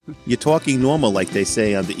You're talking normal, like they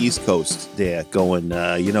say on the East Coast there, going,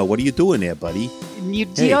 what are you doing there, buddy? New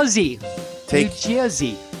Jersey. New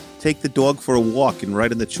Jersey. Take the dog for a walk and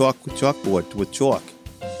write on the chalkboard with chalk.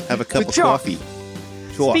 Have a cup of coffee.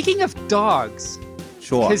 Chalk. Speaking of dogs.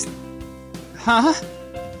 Chalk. Huh?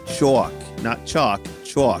 Chalk. Not chalk.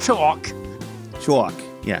 Chalk. Chalk. Chalk.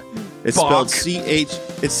 Yeah. It's Bog. spelled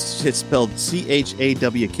It's spelled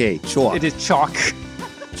CHAWK. Chalk. It is chalk.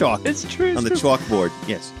 Chalk. It's true. On the chalkboard.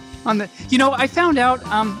 Yes. I found out,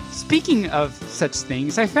 speaking of such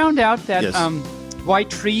things, I found out that Yes. why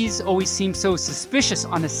trees always seem so suspicious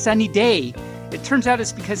on a sunny day. It turns out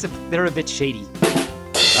it's because they're a bit shady.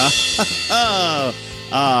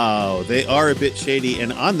 Oh, they are a bit shady.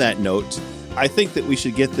 And on that note, I think that we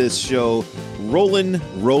should get this show rolling.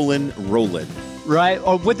 Right?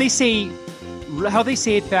 Or would they say, how they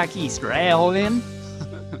say it back east, rolling?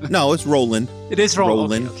 No, it's rolling. It is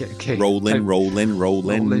rolling. Okay.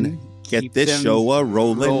 Rolling. Get Keep this them show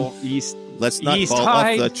rolling. roll east. Let's not East fall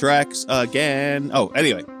high. off the tracks again. Oh,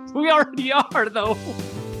 anyway. We already are, though.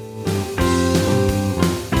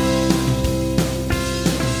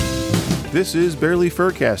 This is Barely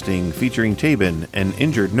Furcasting, featuring Tabin and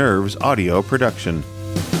Injured Nerves audio production.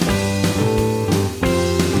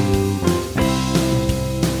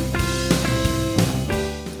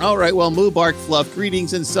 All right, well, Moo Bark Fluff,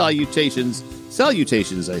 greetings and salutations.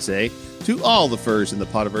 Salutations, I say, to all the furs in the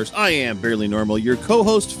Potiverse. I am Barely Normal, your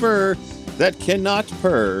co-host fur that cannot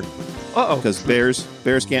purr. Uh-oh. Because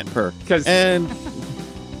bears can't purr. 'Cause- And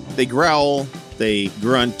they growl, they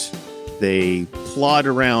grunt, they plod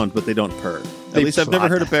around, but they don't purr. At least I've never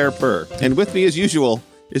heard a bear purr. And with me, as usual,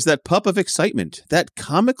 is that pup of excitement, that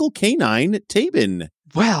comical canine, Tabin.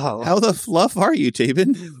 Well. How the fluff are you,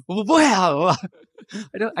 Tabin? Well.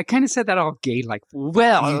 I kind of said that all gay, like,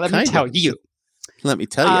 well, let me tell you. Let me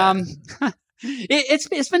tell you.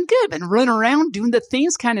 It's been good. Been running around doing the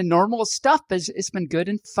things, kind of normal stuff. It's been good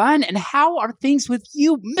and fun. And how are things with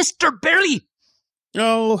you, Mr. Barely?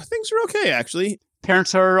 Oh, things are okay, actually.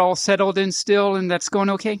 Parents are all settled in still, and that's going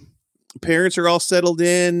okay? Parents are all settled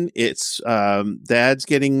in. It's Dad's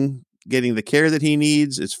getting the care that he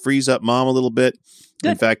needs. It's frees up Mom a little bit.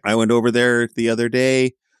 Good. In fact, I went over there the other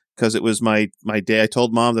day because it was my day. I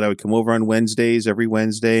told Mom that I would come over on Wednesdays, every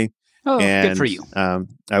Wednesday. Oh, and, good for you.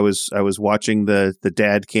 I was watching the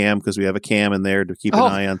dad cam because we have a cam in there to keep an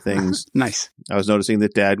eye on things. Nice. I was noticing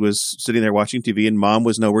that Dad was sitting there watching TV and Mom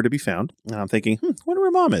was nowhere to be found. And I'm thinking, wonder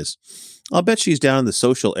where Mom is. I'll bet she's down in the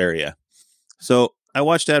social area. So I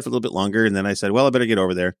watched Dad for a little bit longer and then I said, well, I better get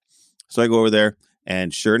over there. So I go over there.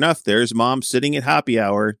 And sure enough, there's Mom sitting at happy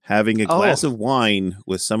hour having a glass of wine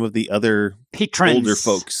with some of the other patrons, older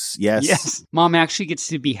folks. Yes. Mom actually gets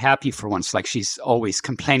to be happy for once, like she's always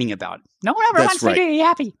complaining about. No one ever wants right. to be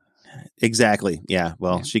happy. Exactly. Yeah.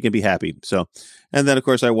 Well, she can be happy. So, and then of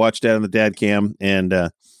course I watched Dad on the dad cam and,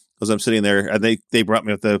 as I'm sitting there, and they brought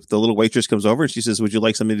me up, the little waitress comes over and she says, would you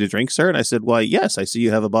like something to drink, sir? And I said, why, yes, I see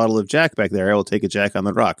you have a bottle of Jack back there. I will take a Jack on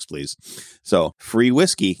the rocks, please. So free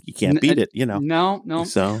whiskey. You can't beat it, No.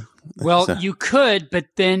 So, you could, but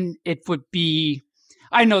then it would be,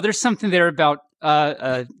 I know there's something there about,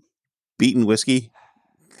 beaten whiskey.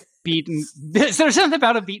 There's something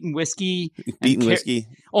about a beaten whiskey. Beaten whiskey.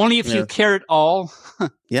 Only if you care at all.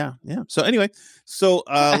 Yeah. So anyway,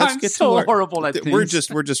 let's get to our, horrible at things.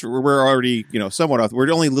 We're already, somewhat off.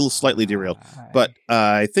 We're only a little slightly derailed. But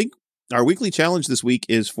I think our weekly challenge this week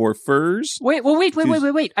is for furs. Wait.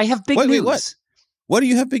 I have big news. What do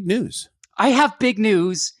you have big news? I have big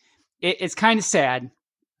news. It's kind of sad. In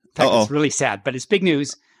fact, it's really sad, but it's big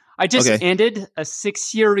news. I just ended a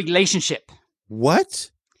 6-year relationship.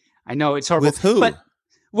 What? I know, it's horrible. With who? But,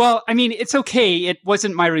 well, I mean, it's okay. It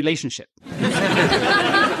wasn't my relationship.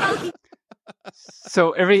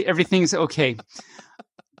 So everything's okay.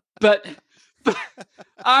 But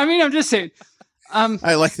I mean, I'm just saying.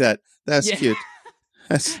 I like that. That's cute.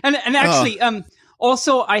 And actually,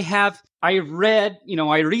 also I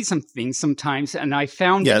read some things sometimes, and I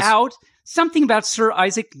found out something about Sir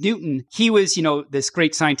Isaac Newton. He was, this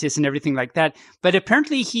great scientist and everything like that. But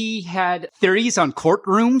apparently he had theories on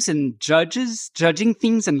courtrooms and judges judging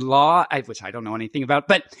things and law, which I don't know anything about.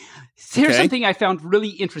 But here's something I found really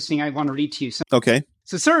interesting I want to read to you.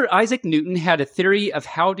 So Sir Isaac Newton had a theory of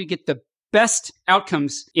how to get the best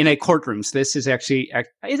outcomes in a courtroom. So this is actually,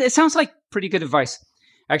 it sounds like pretty good advice.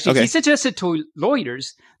 Actually, he suggested to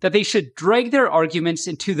lawyers that they should drag their arguments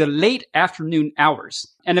into the late afternoon hours.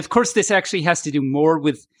 And of course, this actually has to do more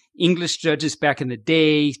with English judges back in the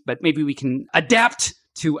day, but maybe we can adapt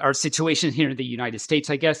to our situation here in the United States,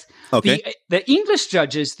 I guess. The English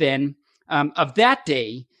judges then of that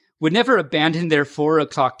day would never abandon their 4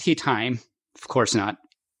 o'clock tea time. Of course not.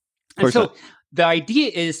 And so the idea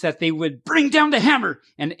is that they would bring down the hammer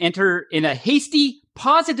and enter in a hasty,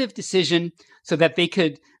 positive decision so that they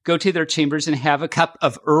could go to their chambers and have a cup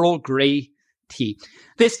of Earl Grey tea.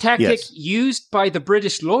 This tactic used by the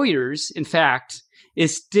British lawyers, in fact,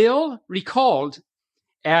 is still recalled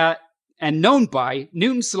and known by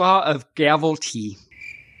Newton's law of gavel tea.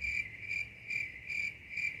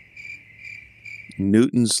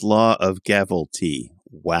 Newton's law of gavel tea.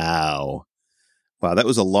 Wow. Wow, that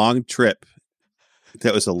was a long trip.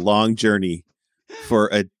 That was a long journey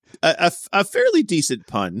for a fairly decent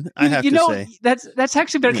pun, I have to say. That's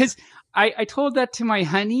actually better because I told that to my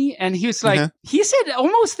honey and he was like, he said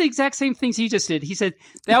almost the exact same things he just did. He said,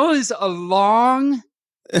 that was a long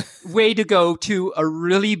way to go to a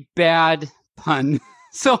really bad pun.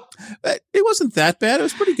 So it wasn't that bad. It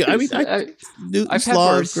was pretty good. I mean, Newton's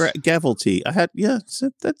law of gavel tea. I had,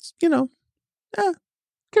 that's,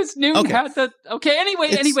 Because Newton had the... Okay,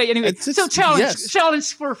 anyway. So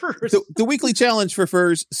challenge for furs. The weekly challenge for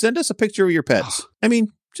furs, send us a picture of your pets. I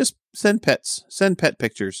mean, just send pets. Send pet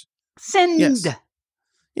pictures. Send.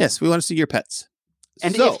 Yes, we want to see your pets.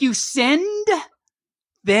 And if you send,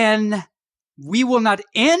 then we will not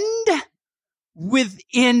end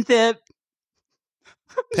within the...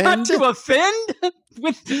 Not to offend,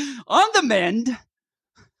 with on the mend.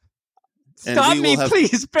 Stop me,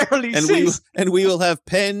 please, barely. And we will have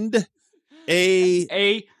penned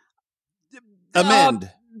a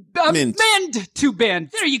amend. Amend to bend.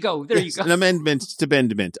 There you go. You go. An amendment to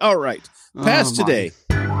bendment. All right. Pass today.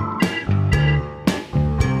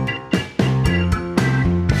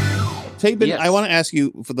 Tabin, I want to ask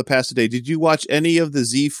you for the past today. Did you watch any of the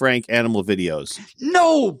Z Frank animal videos?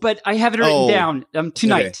 No, but I have it written down.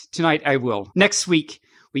 Tonight. Okay. Tonight I will. Next week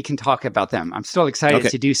we can talk about them. I'm still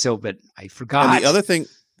excited to do so, but I forgot. And the other thing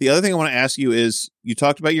I want to ask you is, you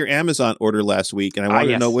talked about your Amazon order last week, and I wanted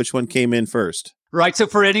to know which one came in first. Right. So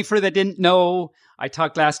for any that didn't know, I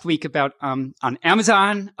talked last week about on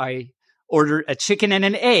Amazon, I ordered a chicken and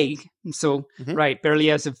an egg. And so, Barely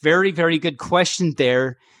has a very, very good question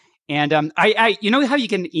there. And I you know how you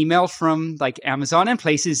can email from like Amazon and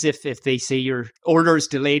places if they say your order is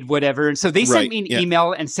delayed, whatever. And so they sent me an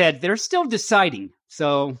email and said they're still deciding.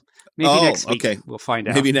 So maybe next week we'll find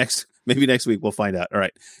out. Maybe next week we'll find out. All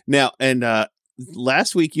right. Now, and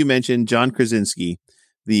last week you mentioned John Krasinski,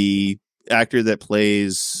 the actor that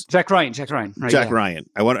plays Jack Ryan. Right, Jack Ryan.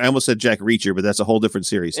 I almost said Jack Reacher, but that's a whole different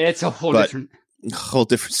series. It's a whole different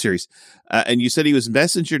series. And you said he was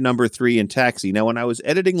messenger number 3 in Taxi. Now, when I was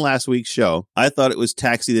editing last week's show, I thought it was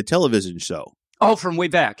Taxi, the television show. Oh, from way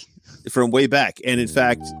back. And in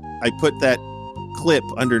fact, I put that clip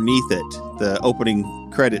underneath it, the opening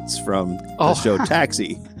credits from the show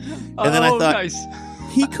Taxi. And then I thought, nice.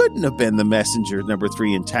 He couldn't have been the messenger number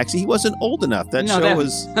 3 in Taxi. He wasn't old enough.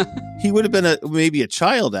 He would have been maybe a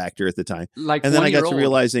child actor at the time. And then I got to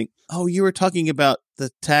realizing, you were talking about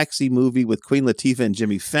the Taxi movie with Queen Latifah and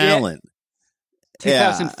Jimmy Fallon.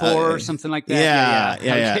 2004 or something like that.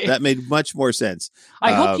 Yeah. That made much more sense.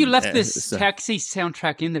 I hope you left this Taxi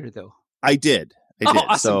soundtrack in there, though. I did.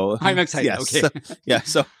 Awesome. So I'm excited. Okay.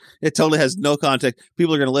 So it totally has no context.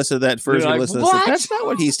 People are going to listen to that first. Like, listen to this. That's not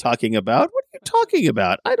what he's talking about. What are you talking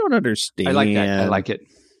about? I don't understand. I like that. I like it.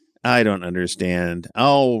 I don't understand.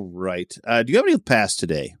 All right. Do you have any past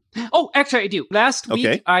today? Oh, actually, I do. Last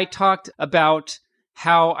week, I talked about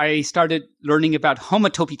how I started learning about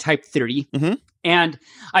homotopy type theory. Mm-hmm. And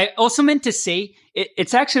I also meant to say,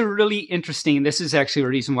 it's actually really interesting. This is actually a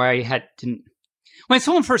reason why I didn't. When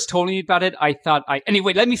someone first told me about it, I thought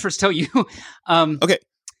anyway, let me first tell you. Okay.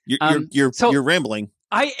 You're rambling.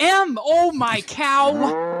 I am. Oh my cow.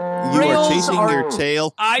 You are chasing your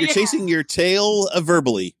tail. You're chasing your tail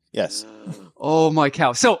verbally. Yes. Oh my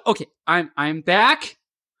cow. So, okay, I'm back.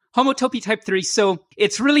 Homotopy type 3. So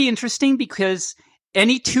it's really interesting because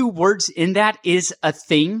any 2 words in that is a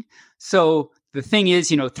thing. So the thing is,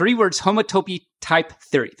 3 words, homotopy type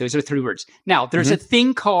theory. Those are 3 words. Now, there's a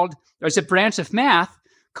thing there's a branch of math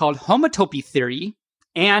called homotopy theory,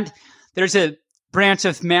 and there's a branch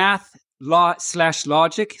of math,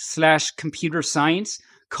 logic / computer science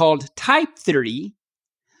called type theory.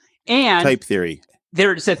 And type theory.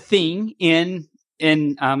 There's a thing in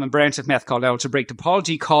a branch of math called algebraic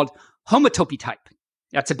topology called homotopy type.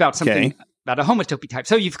 That's about something about a homotopy type.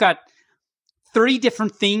 So you've got 3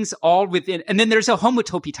 different things all within, and then there's a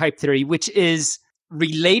homotopy type theory, which is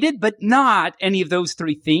related, but not any of those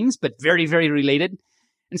 3 things, but very, very related.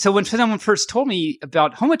 And so when someone first told me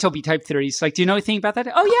about homotopy type theories, like, do you know anything about that?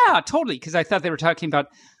 Oh yeah, totally. Because I thought they were talking about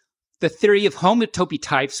the theory of homotopy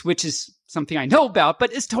types, which is something I know about,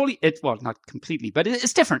 but it's totally, well, not completely, but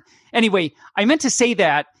it's different. Anyway, I meant to say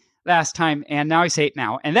that last time, and now I say it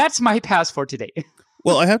now. And that's my pass for today.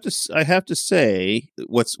 Well, I have to say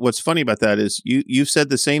what's funny about that is you've said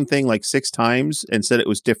the same thing like 6 times and said it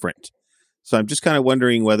was different. So I'm just kind of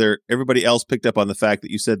wondering whether everybody else picked up on the fact that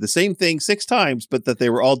you said the same thing 6 times, but that they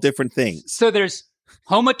were all different things. So there's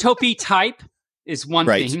homotopy type is one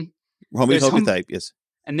thing. Homotopy type, yes.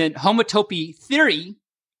 And then homotopy theory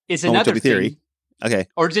is another theory. thing. Okay.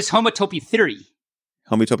 Or just homotopy theory.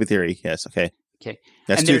 Homotopy theory, yes. Okay.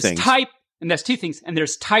 That's and 2 there's things. Type, and that's 2 things. And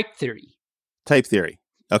there's type theory. Type theory.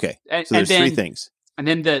 Okay. So there's 3 things. And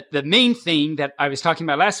then the main thing that I was talking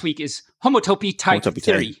about last week is homotopy type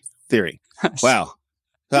theory. Wow.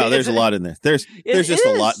 Wow, there's a lot in there. There's just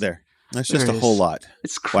a lot there. There's just a whole lot.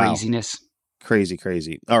 It's craziness. Wow.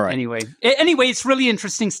 Crazy. All right. Anyway, it's really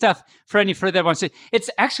interesting stuff for any further that wants to. It's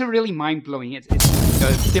actually really mind-blowing. It's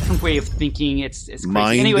a different way of thinking. It's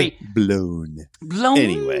crazy. Anyway, blown.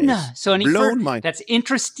 Anyways. So that's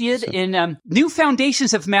interested in new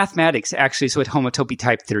foundations of mathematics, actually, is what homotopy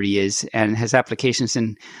type theory is, and has applications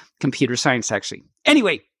in computer science, actually.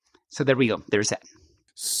 Anyway, so there we go. There's that.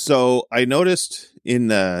 So I noticed in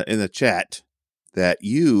the chat that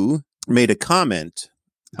you made a comment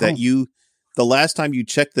that the last time you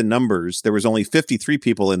checked the numbers, there was only 53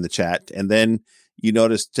 people in the chat. And then you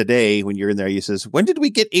noticed today when you're in there, you says, when did we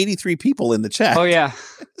get 83 people in the chat? Oh, yeah.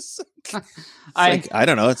 I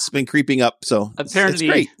don't know. It's been creeping up. So apparently,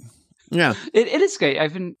 it's great. Yeah. It is great.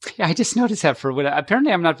 I just noticed that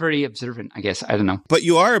apparently I'm not very observant, I guess. I don't know. But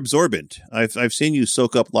you are absorbent. I've seen you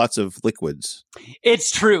soak up lots of liquids.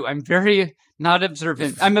 It's true. I'm very not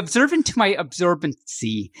observant. I'm observant to my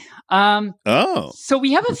absorbency. So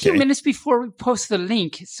we have a few minutes before we post the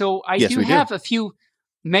link. So I do have a few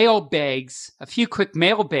mailbags, a few quick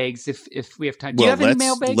mailbags if we have time. Do you have any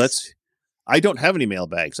mailbags? I don't have any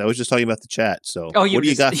mailbags. I was just talking about the chat. So what do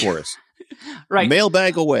you got for us? Right.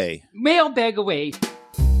 Mailbag away. Mailbag away.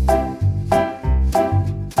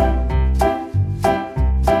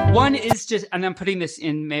 One is just, and I'm putting this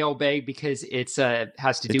in mailbag because it's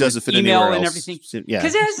has to do with email and everything. Yeah,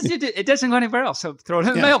 because it doesn't go anywhere else. So throw it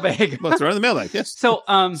in the mailbag. Well, throw it in the mailbag. Yes. So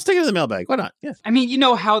stick it in the mailbag. Why not? Yeah. I mean, you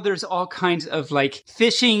know how there's all kinds of like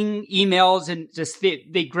phishing emails and just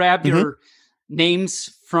they grab your names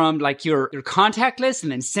from like your contact list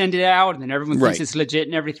and then send it out, and then everyone thinks it's legit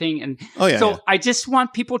and everything. And I just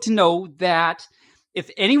want people to know that if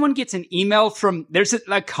anyone gets an email from, there's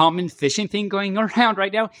a common phishing thing going around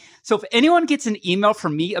right now. So if anyone gets an email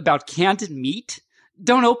from me about canned meat,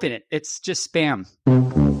 don't open it. It's just spam.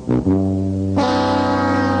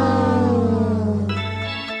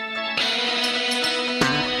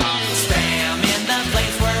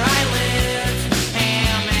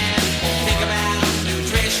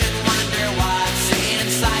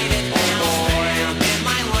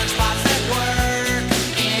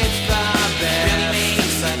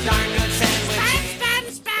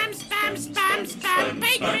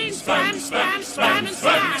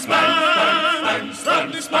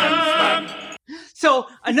 So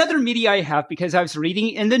another media I have, because I was reading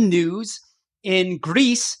in the news in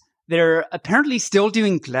Greece, they're apparently still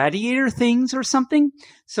doing gladiator things or something.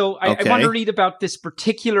 So I want to read about this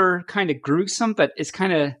particular kind of gruesome, but it's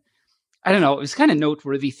kind of, I don't know, it was kind of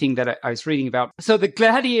noteworthy thing that I was reading about. So the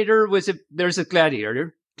gladiator there's a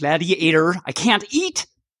gladiator. I can't eat.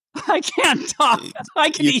 I can't talk.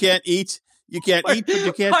 You can't eat, but you can't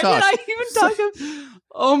talk. Why did I even talk?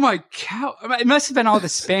 Oh my cow. It must have been all the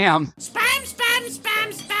spam. Spam.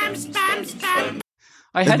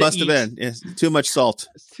 It must have been. Yes. Too much salt.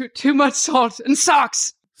 Too much salt and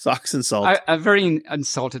socks. Socks and salt. I'm very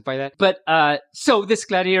insulted by that. But so this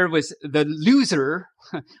gladiator the loser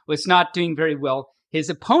was not doing very well. His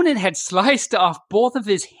opponent had sliced off both of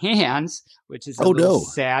his hands, which is a little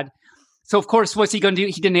sad. So, of course, what's he going to do?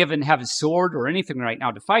 He didn't even have a sword or anything right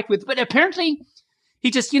now to fight with. But apparently,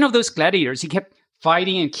 he just, those gladiators, he kept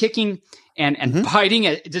fighting and kicking and biting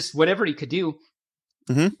at just whatever he could do.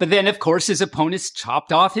 Mm-hmm. But then, of course, his opponents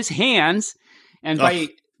chopped off his hands. And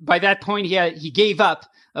by that point, he gave up,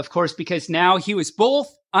 of course, because now he was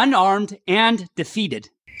both unarmed and defeated.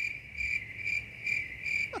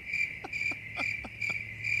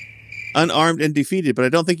 Unarmed and defeated, but I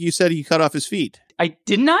don't think you said he cut off his feet.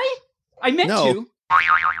 Didn't I? I meant to.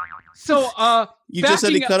 So, you just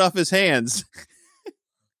said he cut off his hands.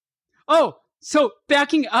 So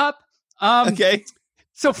backing up. Okay.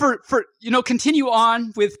 So for continue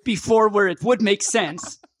on with before where it would make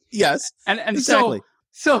sense. Yes. And exactly.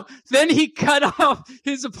 So then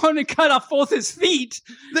his opponent cut off both his feet.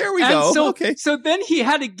 There we go. So then he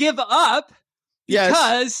had to give up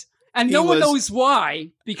because And no one knows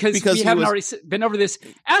why, because we haven't already been over this.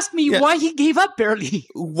 Ask me why he gave up, Barely.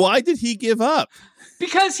 Why did he give up?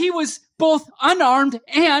 Because he was both unarmed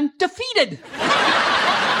and defeated.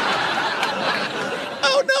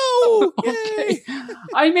 Oh, no. Okay.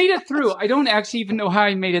 I made it through. I don't actually even know how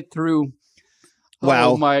I made it through.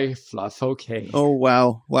 Wow. Oh, my fluff. Okay. Oh,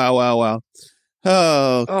 wow. Wow.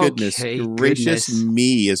 Oh, goodness gracious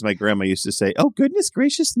me, as my grandma used to say. Oh, goodness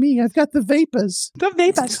gracious me. I've got the vapors. I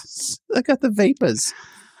got the vapors.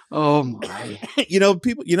 Oh, my.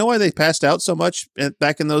 People, why they passed out so much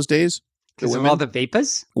back in those days? Because of all the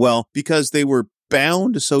vapors? Well, because they were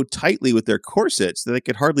bound so tightly with their corsets that they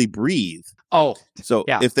could hardly breathe. Oh. So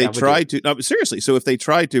if they tried to, no, seriously, so if they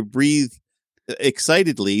tried to breathe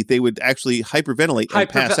excitedly, they would actually hyperventilate and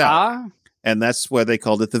pass out. And that's why they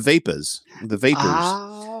called it the vapors. The vapors.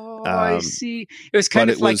 Oh, I see. It was kind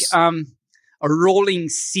of like a rolling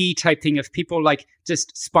sea type thing of people like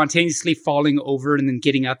just spontaneously falling over and then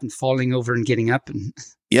getting up and falling over and getting up. And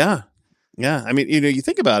yeah. I mean, you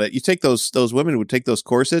think about it. You take those women would take those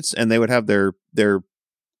corsets and they would have their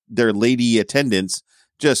lady attendants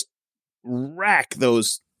just rack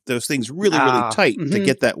those things really tight to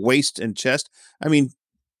get that waist and chest. I mean,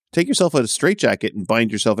 take yourself a straitjacket and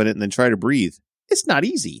bind yourself in it and then try to breathe. It's not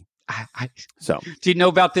easy. So, do you know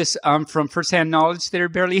about this from firsthand knowledge there,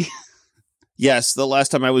 Barely? Yes. The last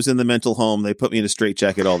time I was in the mental home, they put me in a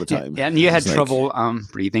straitjacket all the time. Yeah, and you had trouble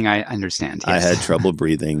breathing. I understand. Yes. I had trouble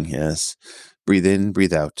breathing. Yes. Breathe in,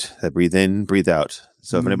 breathe out. Breathe in, breathe out.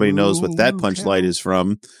 So if anybody knows what that punchline is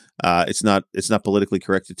from, it's not politically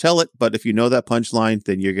correct to tell it, but if you know that punchline,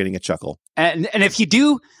 then you're getting a chuckle. And if you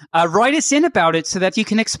do, write us in about it so that you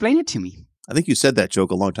can explain it to me. I think you said that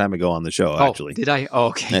joke a long time ago on the show, actually. Did I? Oh,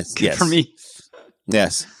 okay. Yes. For me.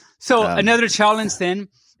 Yes. So another challenge then,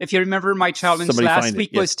 if you remember my challenge last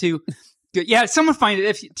week was to, someone find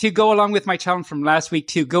it, to go along with my challenge from last week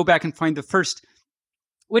to go back and find the first,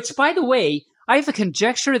 which by the way, I have a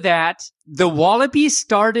conjecture that the Wallabies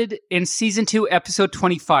started in season 2, episode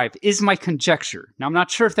 25 is my conjecture. Now, I'm not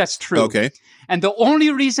sure if that's true. Okay. And the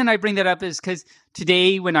only reason I bring that up is because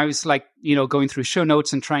today when I was going through show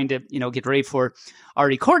notes and trying to, get ready for our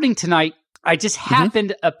recording tonight, I just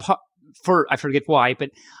happened upon, I forget why,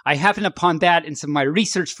 but I happened upon that in some of my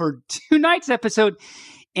research for tonight's episode.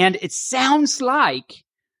 And it sounds like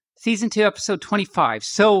season 2, episode 25.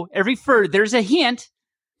 So there's a hint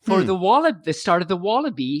for the start of the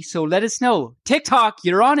Wallaby. So let us know. TikTok,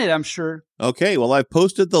 you're on it, I'm sure. Okay. Well, I've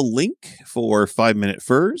posted the link for 5 Minute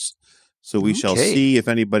Furs. So we shall see if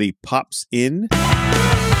anybody pops in.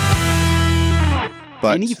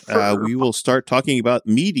 But we will start talking about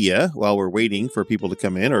media while we're waiting for people to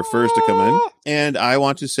come in or furs to come in. And I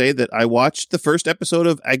want to say that I watched the first episode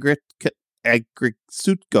of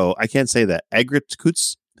Agricultuco. I can't say that.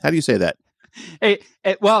 Agricultuco. How do you say that?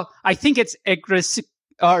 Well, I think it's Agricultuco.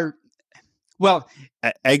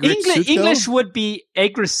 English would be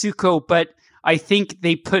Agricultuco, but I think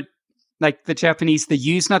they put like the Japanese, the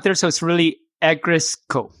U's not there, so it's really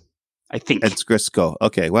Agricultuco, I think. Agricultuco.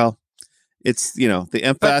 Okay, well, it's, the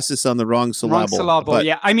emphasis on the wrong syllable. Wrong syllable, but,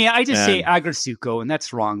 yeah. I mean, I just say Agricultuco, and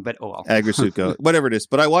that's wrong, but oh well. Agricultuco, whatever it is.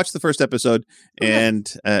 But I watched the first episode, and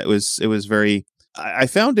it was very, I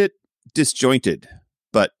found it disjointed,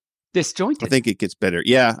 but disjointed? I think it gets better.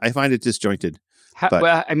 Yeah, I find it disjointed.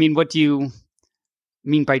 Well, I mean, what do you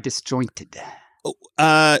mean by disjointed?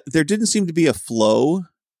 There didn't seem to be a flow.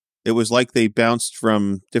 It was like they bounced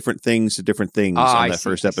from different things to different things on that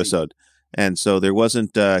first episode. And so there was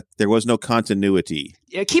no continuity.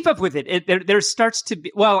 Yeah, keep up with it. There starts to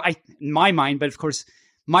be, in my mind, but of course,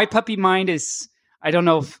 my puppy mind is, I don't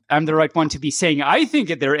know if I'm the right one to be saying, I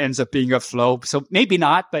think there ends up being a flow. So maybe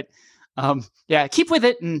not, but keep with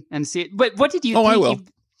it and see it. But what did you think? I will.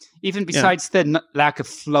 Even besides the lack of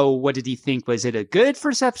flow, what did you think? Was it a good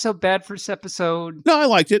first episode, bad first episode? No, I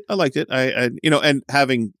liked it. I and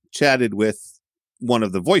having chatted with one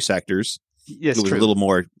of the voice actors, yes, it was a little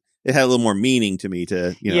more. It had a little more meaning to me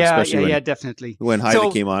especially definitely. When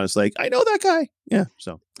Heidi came on, it's like, I know that guy. Yeah.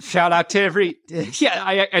 So shout out to I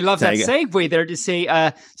love that segue there to say,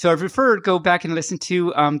 so I prefer go back and listen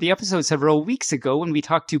to the episode several weeks ago when we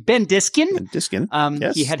talked to Ben Diskin.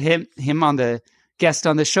 Yes. He had him on the guest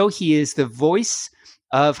on the show. He is the voice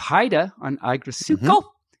of Haida on Agricultuco.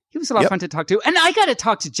 He was a lot of fun to talk to. And I got to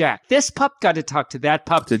talk to Jack. This pup got to talk to that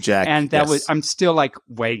pup. To Jack. And that was, I'm still like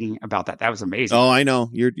waiting about that. That was amazing. Oh, I know.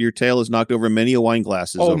 Your tail has knocked over many a wine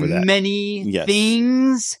glasses over that. Many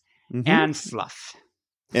things and fluff.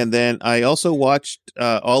 And then I also watched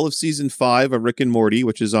all of season 5 of Rick and Morty,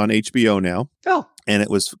 which is on HBO now. Oh. And it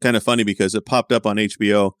was kind of funny because it popped up on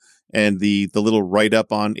HBO and the little write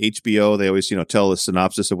up on HBO, they always tell a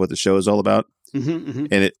synopsis of what the show is all about.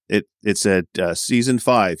 And it said season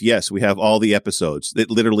 5. Yes, we have all the episodes. It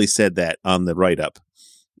literally said that on the write up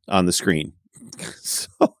on the screen. So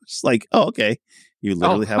it's like, oh, okay. You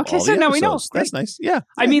literally have all the episodes. Now we know. That's nice. Yeah.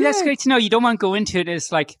 I mean, that's great to know. You don't want to go into it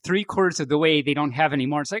as like 3/4 of the way they don't have any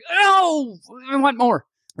more. It's like, oh, I want more.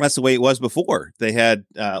 That's the way it was before. They had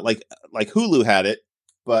like Hulu had it,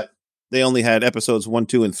 but they only had episodes 1,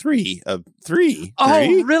 2, and 3 of 3.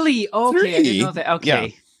 Oh, really? Okay, 3. I didn't know that. Okay.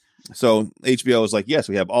 Yeah. So HBO was like, yes,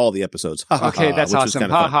 we have all the episodes. Okay, that's awesome.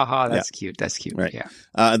 Ha ha ha. That's cute. That's cute. Right. Yeah.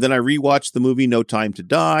 And then I rewatched the movie No Time to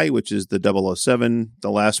Die, which is the 007,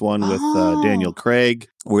 the last one with Daniel Craig,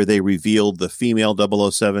 where they revealed the female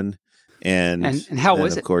 007. And how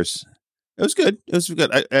was it? Of course, it was good. It was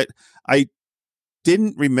good. I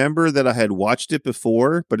didn't remember that I had watched it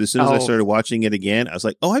before, but as soon as I started watching it again, I was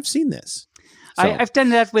like, oh, I've seen this. So. I've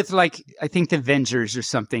done that with I think the Avengers or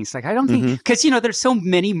something. It's like, I don't think, because, there's so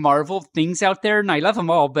many Marvel things out there and I love them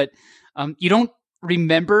all, but you don't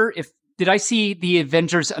remember did I see the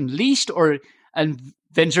Avengers Unleashed or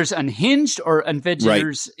Avengers Unhinged or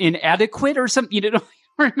Avengers Inadequate or something? You don't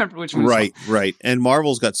remember which one. Right. And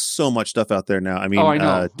Marvel's got so much stuff out there now. I mean, I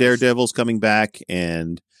know. Daredevil's coming back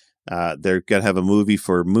and they're going to have a movie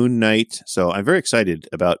for Moon Knight. So I'm very excited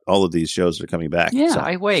about all of these shows that are coming back. Yeah, so,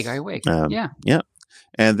 I wake. Yeah.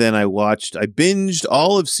 And then I binged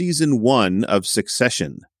all of season 1 of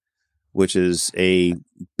Succession, which is a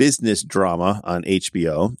business drama on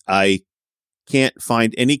HBO. I can't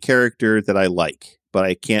find any character that I like, but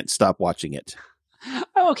I can't stop watching it.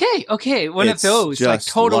 Okay. One of those, like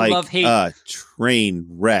total love-hate. A train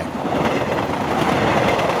wreck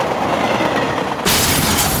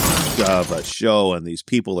of a show, and these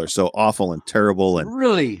people are so awful and terrible, and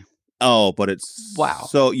really, but it's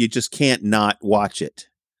so you just can't not watch it.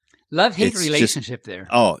 Love-hate relationship there.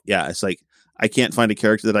 Oh yeah, it's like I can't find a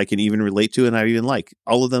character that I can even relate to, and I even like.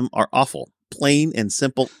 All of them are awful, plain and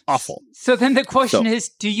simple, awful. So then the question is,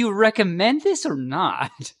 do you recommend this or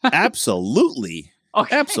not? Absolutely,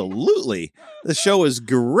 absolutely. The show is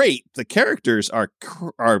great. The characters are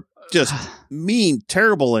just mean,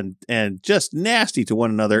 terrible, and just nasty to one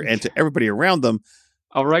another and to everybody around them.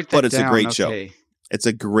 I'll write that But it's down. A great show. It's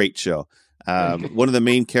a great show. One of the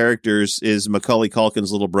main characters is Macaulay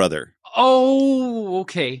Culkin's little brother. Oh,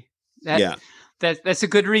 okay. That's a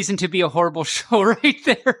good reason to be a horrible show right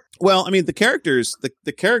there. Well, I mean, the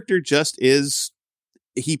character just is,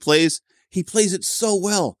 he plays it so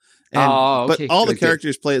well. And, but all the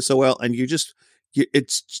characters play it so well, and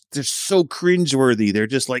they're so cringeworthy. They're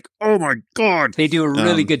just like, oh my God. They do a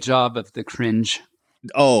really good job of the cringe.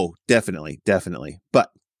 Oh, definitely.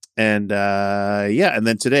 But, and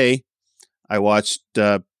then today I watched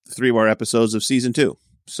 3 more episodes of season 2.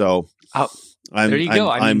 So there you go.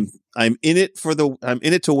 I'm in it I'm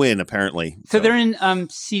in it to win, apparently. So they're in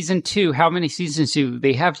season 2. How many seasons do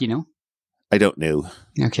they have, I don't know.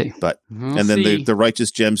 Okay. But then the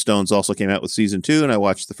Righteous Gemstones also came out with season 2, and I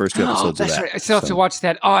watched the first 2 episodes of that. Right. I still have to watch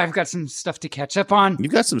that. Oh, I've got some stuff to catch up on.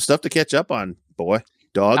 You've got some stuff to catch up on, boy.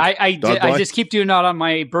 Dog. I just keep doing that on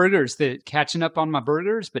my burgers, catching up on my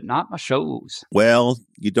burgers, but not my shows. Well,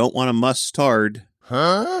 you don't want a mustard.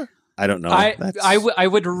 Huh? I don't know. I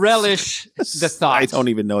would relish the thought. I don't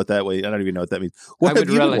even know what that means. What have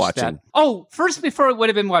you been watching? That. Oh, first, before what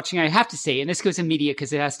I've been watching, I have to say, and this goes in media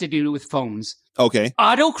because it has to do with phones. Okay.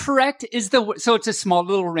 Autocorrect is so it's a small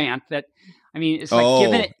little rant that, I mean, it's like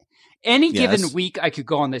given it any given week, I could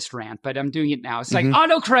go on this rant, but I'm doing it now. It's like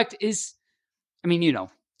autocorrect is, I mean,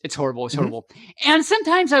 it's horrible. It's horrible. And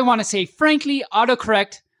sometimes I want to say, frankly,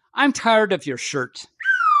 autocorrect, I'm tired of your shirt.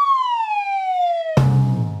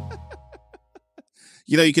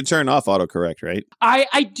 You can turn off autocorrect, right?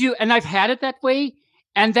 I do, and I've had it that way,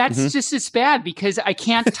 and that's just as bad because I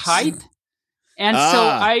can't type, and so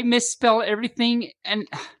I misspell everything, and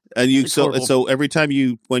so every time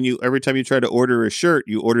you try to order a shirt,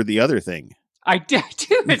 you order the other thing. I do.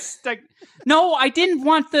 It's like, no, I didn't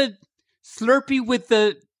want the Slurpee with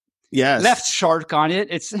the left shark on it.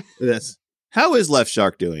 It's how is Left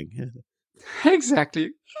Shark doing?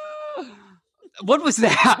 Exactly. What was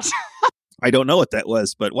that? I don't know what that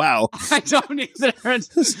was, but wow. I don't either.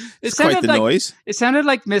 It's quite the noise. It sounded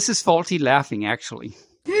like Mrs. Faulty laughing, actually.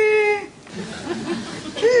 Please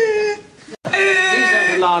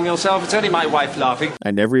don't alarm yourself. It's only my wife laughing. I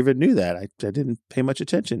never even knew that. I didn't pay much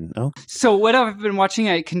attention. Oh. So what I've been watching,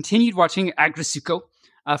 I continued watching Aggretsuko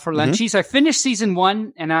for lunchies. I finished season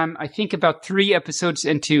 1, and I'm I think about 3 episodes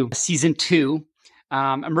into season 2.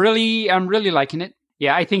 I'm really liking it.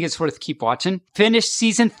 Yeah, I think it's worth keep watching. Finished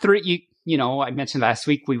season 3. I mentioned last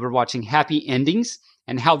week we were watching Happy Endings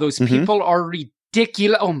and how those people are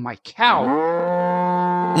ridiculous. Oh, my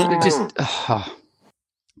cow. They're just...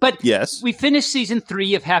 But yes, we finished season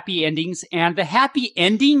 3 of Happy Endings, and the happy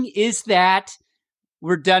ending is that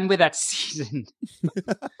we're done with that season.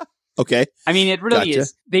 Okay. I mean, it really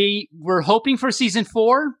is. They were hoping for season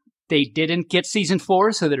 4. They didn't get season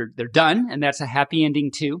 4, so they're done, and that's a happy ending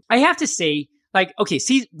too. I have to say,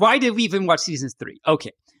 why did we even watch season 3? Okay,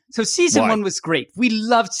 so season 1 was great. We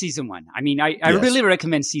loved season 1. I mean, I really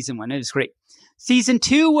recommend season 1. It was great. Season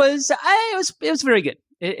 2 was very good.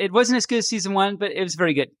 It wasn't as good as season 1, but it was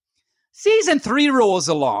very good. Season 3 rolls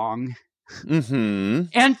along,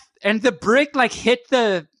 and the brick hit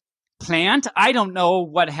the plant. I don't know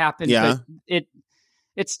what happened, but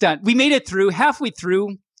it's done. We made it through. Halfway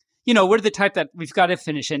through, we're the type that we've got to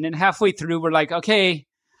finish it, and halfway through, we're like, okay,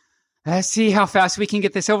 let's see how fast we can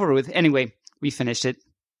get this over with. Anyway, we finished it,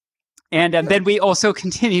 and then we also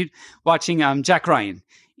continued watching Jack Ryan,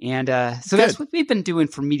 and so that's what we've been doing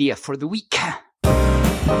for media for the week.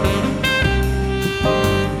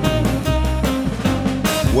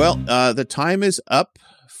 Well, the time is up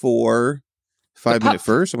for 5 Minute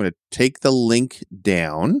First. I'm going to take the link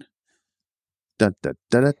down. Da, da,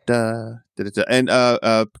 da, da, da, da, da. And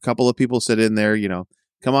a couple of people said in there,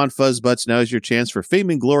 come on, Fuzzbutts, now is your chance for fame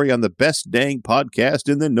and glory on the best dang podcast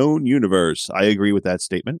in the known universe. I agree with that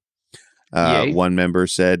statement. One member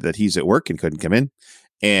said that he's at work and couldn't come in.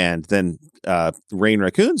 And then Rain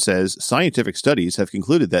Raccoon says, scientific studies have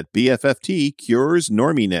concluded that BFFT cures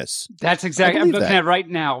norminess. That's exactly, I'm looking at it right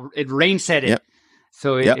now. Rain said it. Yep.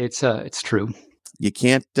 So it's true. You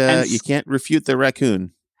can't refute the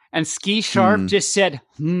raccoon. And Ski Sharp just said,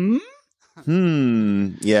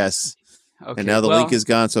 Yes. Okay, and now the link is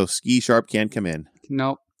gone, so Ski Sharp can't come in.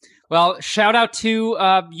 Nope. Well, shout out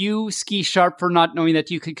to you, Ski Sharp, for not knowing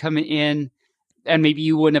that you could come in. And maybe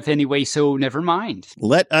you wouldn't have anyway, so never mind.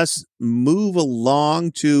 Let us move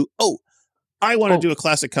along to... I want to do a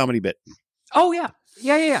classic comedy bit. Oh, yeah.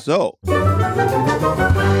 Yeah. So,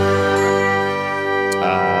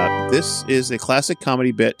 this is a classic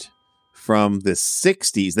comedy bit from the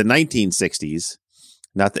 60s, the 1960s,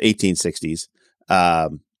 not the 1860s.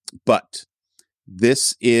 But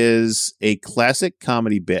this is a classic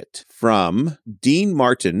comedy bit from Dean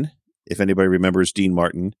Martin, if anybody remembers Dean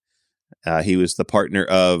Martin. He was the partner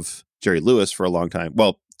of Jerry Lewis for a long time.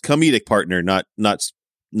 Well, comedic partner, not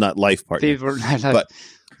life partner. But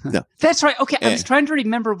no, that's right. Okay, I was trying to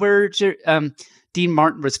remember where Dean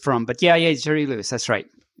Martin was from, but yeah, Jerry Lewis. That's right.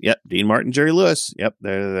 Yep, Dean Martin, Jerry Lewis. Yep,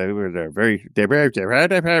 they're very. I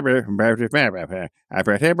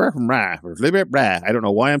don't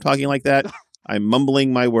know why I'm talking like that. I'm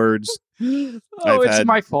mumbling my words. It's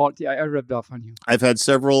my fault. Yeah, I rubbed off on you. I've had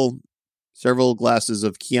several glasses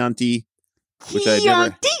of Chianti, which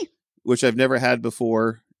I've never had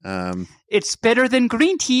before. It's better than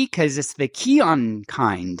green tea because it's the Chianti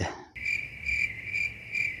kind.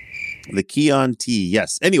 The Chianti,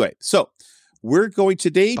 yes. Anyway, so we're going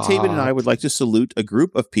today. Taven and I would like to salute a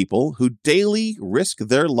group of people who daily risk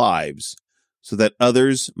their lives so that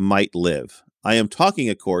others might live. I am talking,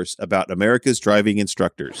 of course, about America's driving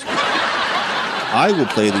instructors. I will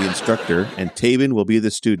play the instructor, and Taven will be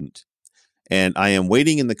the student. And I am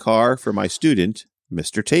waiting in the car for my student,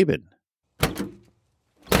 Mr. Taben.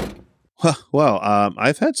 Well,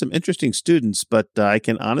 I've had some interesting students, but I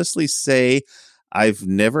can honestly say I've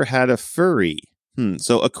never had a furry.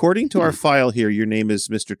 So according to our file here, your name is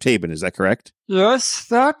Mr. Taben. Is that correct? Yes,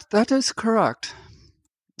 that is correct.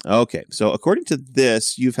 Okay. So according to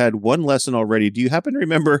this, you've had one lesson already. Do you happen to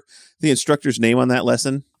remember the instructor's name on that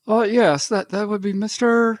lesson? Oh, yes. That would be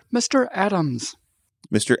Mr. Adams.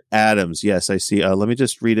 Mr. Adams. Yes, I see. Let me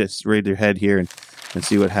just read your head here and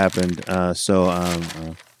see what happened. How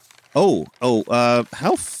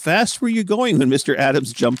fast were you going when Mr.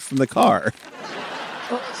 Adams jumped from the car?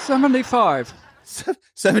 75.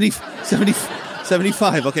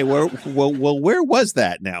 75. Okay, where was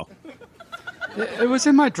that now? It was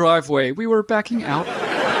in my driveway. We were backing out.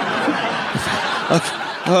 Okay.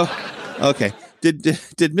 Oh, okay. Did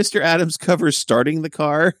Mr. Adams cover starting the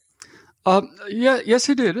car? Yes,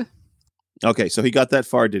 he did. Okay, so he got that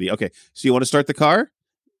far, did he? Okay, so you want to start the car?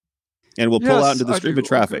 And we'll pull out into the stream of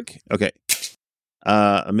traffic. Okay.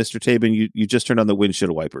 Mr. Taben, you just turned on the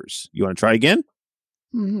windshield wipers. You want to try again?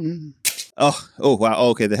 Mm-hmm. Oh, wow. Oh,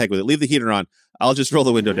 okay, the heck with it. Leave the heater on. I'll just roll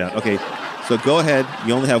the window down. Okay, so go ahead.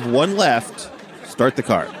 You only have one left. Start the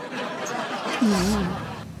car.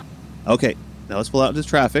 Mm-hmm. Okay, now let's pull out into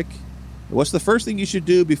traffic. What's the first thing you should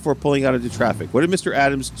do before pulling out into traffic? What did Mr.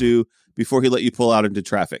 Adams do before he let you pull out into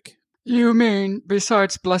traffic? You mean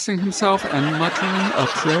besides blessing himself and muttering a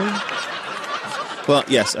prayer? Well,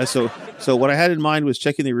 yes. So what I had in mind was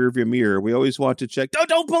checking the rearview mirror. We always want to check.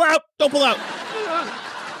 Don't pull out! Don't pull out!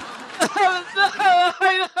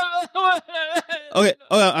 Okay.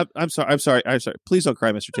 Oh, I'm sorry. Please don't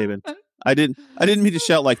cry, Mr. Tabin. I didn't mean to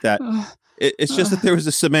shout like that. It's just that there was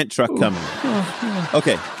a cement truck coming.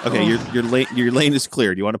 Okay. Your lane is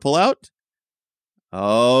clear. Do you want to pull out?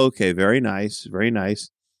 Okay. Very nice. Very nice.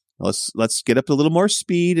 Let's get up a little more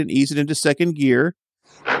speed and ease it into second gear.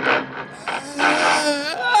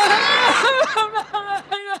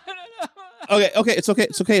 Okay. It's okay.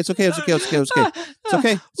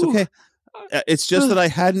 It's just that I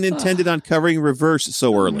hadn't intended on covering reverse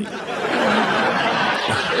so early.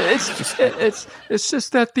 It's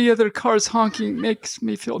just that the other car's honking makes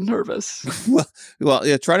me feel nervous. Well,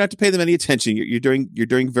 yeah. Try not to pay them any attention. You're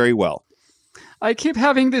doing very well. I keep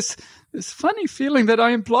having this funny feeling that I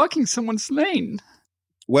am blocking someone's lane.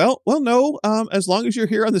 Well, no. As long as you're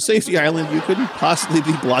here on the safety island, you couldn't possibly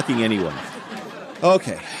be blocking anyone.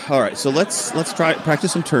 Okay. All right. So let's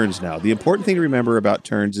practice some turns now. The important thing to remember about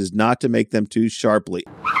turns is not to make them too sharply.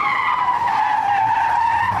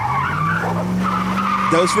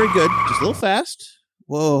 That was very good. Just a little fast.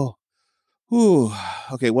 Whoa. Ooh.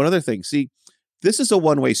 Okay. One other thing. See, this is a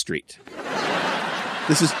one-way street.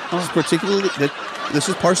 This is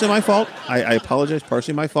partially my fault. I apologize.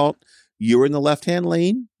 Partially my fault. You were in the left-hand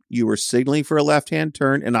lane. You were signaling for a left-hand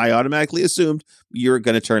turn, and I automatically assumed you were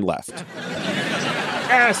going to turn left.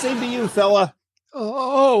 Same to you, fella.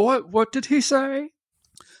 Oh, what did he say?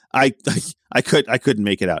 I couldn't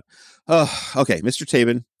make it out. Okay, Mr.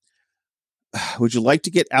 Tabin, would you like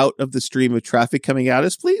to get out of the stream of traffic coming at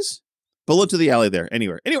us, please? Pull into the alley there.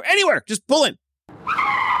 Anywhere. Just pull in.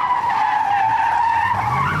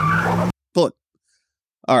 Pull it.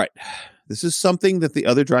 All right. This is something that the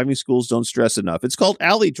other driving schools don't stress enough. It's called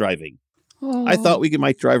alley driving. Oh. I thought we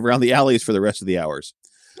might drive around the alleys for the rest of the hours.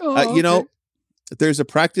 Okay. There's a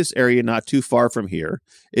practice area not too far from here.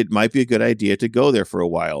 It might be a good idea to go there for a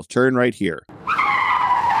while. Turn right here.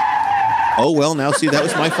 Oh, well, now see, that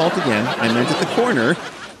was my fault again. I meant at the corner,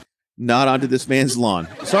 not onto this man's lawn.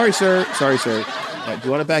 Sorry, sir. Do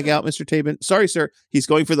you want to back out, Mr. Tabin? Sorry, sir. He's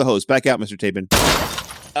going for the hose. Back out, Mr. Tabin.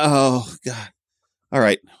 Oh, God. All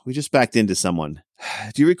right. We just backed into someone.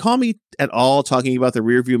 Do you recall me at all talking about the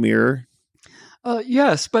rearview mirror?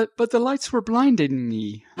 Yes, but the lights were blinding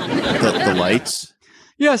me. The lights?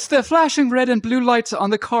 Yes, the flashing red and blue lights on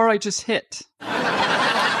the car I just hit.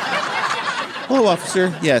 Hello,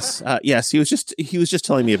 officer. Yes. He was just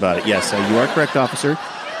telling me about it. Yes, you are correct, officer.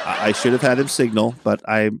 I should have had him signal, but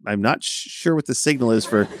I'm not sure what the signal is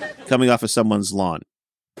for coming off of someone's lawn.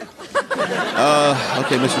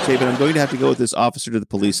 Okay, Mr. Tabin, I'm going to have to go with this officer to the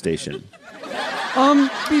police station.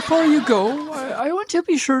 Before you go, I want to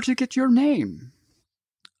be sure to get your name.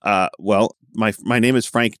 Well, my name is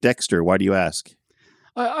Frank Dexter. Why do you ask?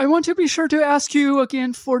 I want to be sure to ask you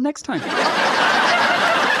again for next time.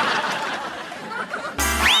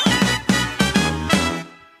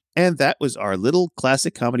 And that was our little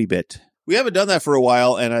classic comedy bit. We haven't done that for a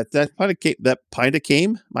while, and that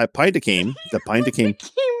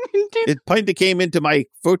came into my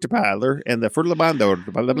photo parlor, and the blah,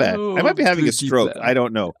 blah, blah. Oh, I might be having a stroke. I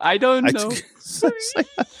don't know. I don't know.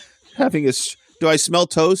 Do I smell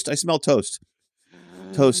toast? I smell toast.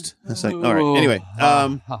 Toast. That's like, all right. Anyway,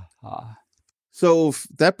 so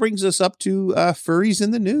that brings us up to furries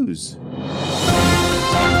in the news.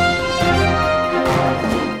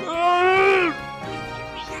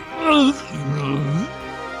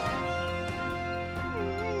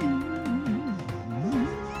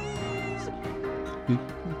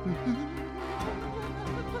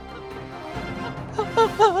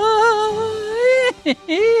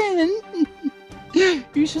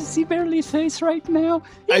 You should see Bearly's face right now.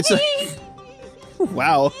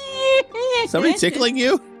 Wow. Somebody tickling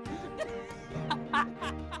you?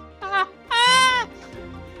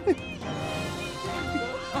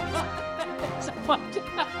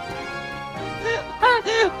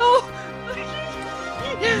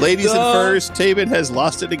 Ladies and furs, Tabin has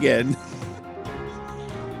lost it again.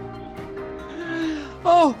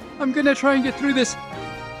 Oh, I'm going to try and get through this.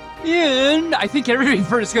 And I think every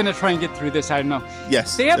fur is going to try and get through this. I don't know.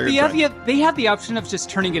 Yes. They have the option of just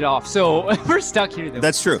turning it off. So we're stuck here, though.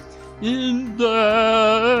 That's true. In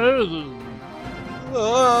the...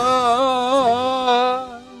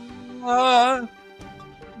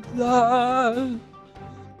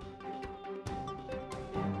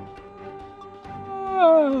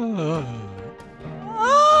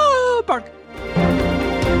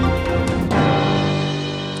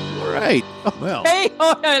 All right. Well. Hey,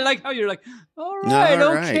 I like how you're like, all right,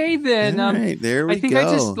 okay then. All right, there we go. I think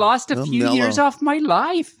I just lost a few years off my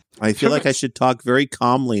life. I feel like I should talk very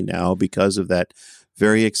calmly now because of that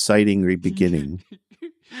very exciting beginning.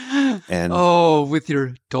 And with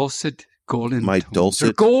your dulcet golden my tones. dulcet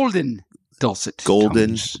Or golden dulcet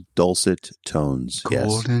tones. Dulcet tones.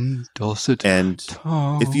 Golden dulcet and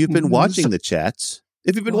tones. If you've been watching the chats,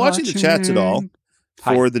 at all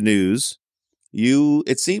for the news,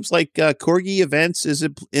 it seems like Corgi Events is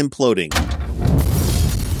imploding.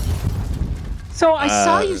 So I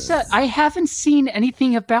saw you said, I haven't seen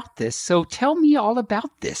anything about this, so tell me all about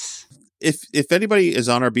this. If anybody is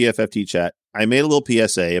on our BFFT chat, I made a little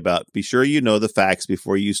PSA about be sure you know the facts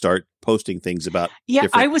before you start posting things about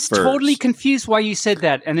I was furs. totally confused why you said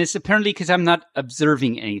that, and it's apparently because I'm not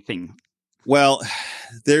observing anything. Well,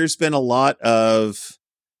 there's been a lot of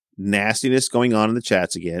nastiness going on in the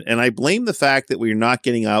chats again, and I blame the fact that we're not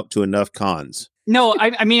getting out to enough cons. No,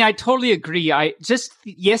 I mean, I totally agree. I just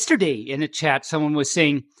yesterday in a chat, someone was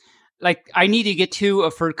saying, like, I need to get to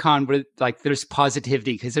a FurCon where, like, there's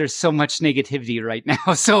positivity because there's so much negativity right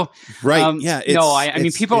now. So, right, I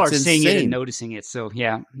mean, people are saying insane. it and noticing it. So,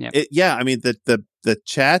 yeah. I mean, the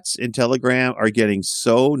chats in Telegram are getting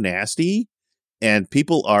so nasty, and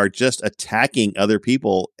people are just attacking other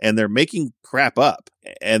people, and they're making crap up,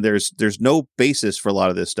 and there's no basis for a lot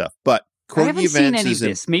of this stuff. But Corgi I haven't seen any of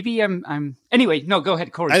this. Maybe I'm. Anyway, no, go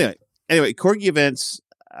ahead, Corgi. Anyway, Corgi Events,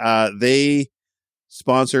 they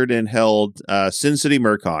sponsored and held Sin City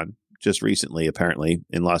Mercon just recently, apparently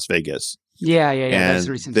in Las Vegas. Yeah. And That's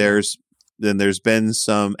recent. there's been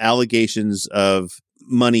some allegations of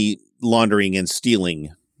money laundering and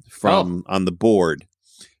stealing from on the board,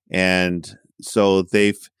 and so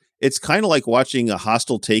it's kind of like watching a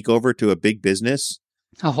hostile takeover to a big business.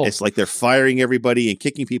 Oh. It's like they're firing everybody and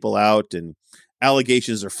kicking people out, and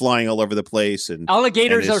allegations are flying all over the place. And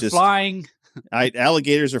alligators are flying.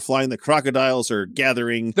 Alligators are flying. The crocodiles are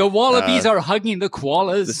gathering. The wallabies are hugging the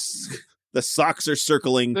koalas. The socks are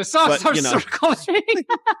circling. The socks are circling.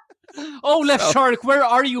 Oh, Left Shark, where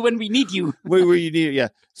are you when we need you? Where you need, yeah.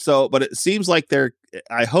 So, but it seems like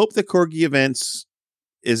I hope the Corgi Events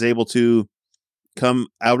is able to come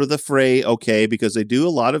out of the fray okay, because they do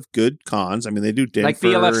a lot of good cons. I mean, they do Denver. Like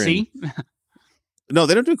BLFC? No,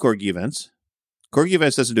 they don't do Corgi Events. Corgi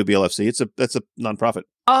Events doesn't do BLFC. That's a nonprofit.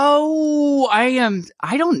 Oh,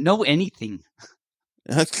 I don't know anything.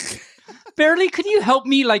 Barely, could you help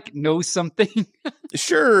me know something?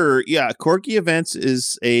 Sure. Yeah. Corgi Events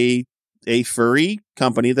is a furry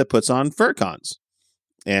company that puts on fur cons.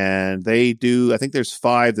 And they do, I think there's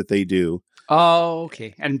 5 that they do. Oh,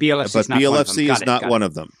 okay. And BLFC is not one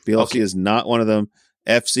of them. BLFC is not one of them. BLFC is not one of them.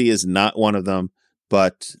 FC is not one of them.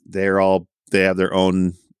 But they have their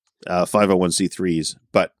own 501c3s.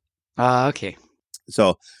 But okay.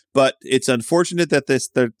 So, but it's unfortunate that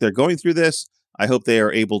they're going through this. I hope they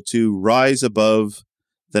are able to rise above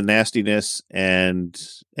the nastiness and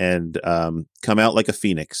come out like a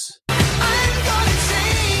phoenix.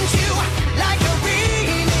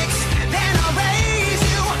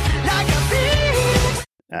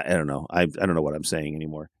 I don't know. I don't know what I'm saying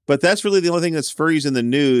anymore. But that's really the only thing that's furries in the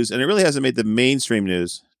news, and it really hasn't made the mainstream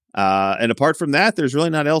news. And apart from that, there's really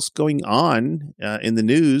not else going on in the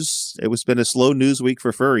news. It's been a slow news week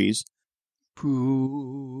for furries.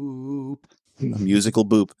 Boop. A musical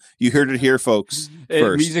boop. You heard it here, folks.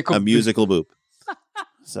 First, a musical boop.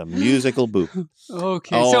 It's a musical boop.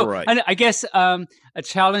 Okay. All right. I guess a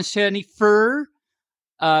challenge to any fur.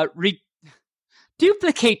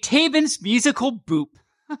 Duplicate Tabin's musical boop.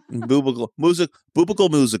 Boobicles.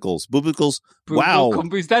 Wow.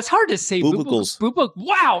 That's hard to say. Boobicles.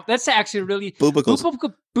 Wow. That's actually really... Boobicles.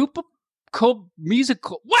 Boop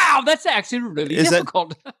musical. Wow. That's actually really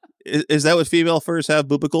difficult. Is that what female furs have?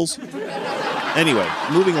 Boobicles? Anyway,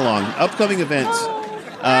 moving along. Upcoming events.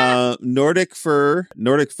 Nordic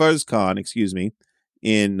FuzzCon,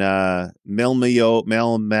 in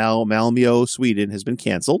Malmö, Sweden, has been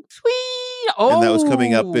canceled. Sweet. Oh. And that was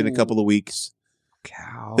coming up in a couple of weeks.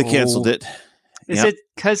 Cow. They canceled it. Is it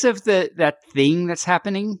because of that thing that's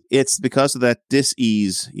happening? It's because of that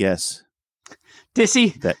dis-ease, yes.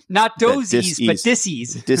 Not dozies, but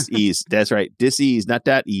dis-ease. Dis-ease, that's right. Dis-ease, not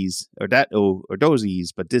that ease, or dozies,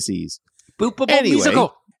 but dis-ease. Boopable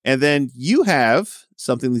musical. And then you have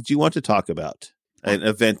something that you want to talk about, an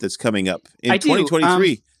event that's coming up in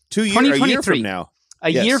 2023. 2 years, a year from now.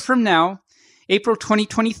 A year from now, April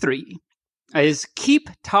 2023, is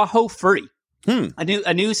Keep Tahoe Furry.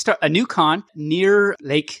 A new con near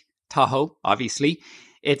Lake Tahoe, obviously.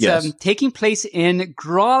 It's taking place in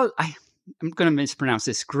I'm going to mispronounce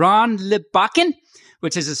this, Granløbakken,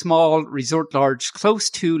 which is a small resort lodge close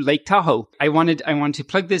to Lake Tahoe. I wanted to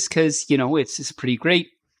plug this because, it's pretty great.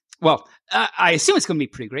 Well, I assume it's going to be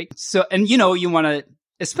pretty great. So, and you want to,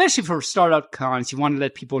 especially for startup cons, you want to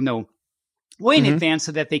let people know way in advance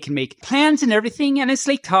so that they can make plans and everything. And it's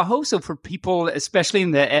Lake Tahoe. So for people, especially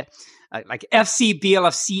in the like FC,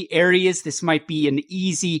 BLFC areas, this might be an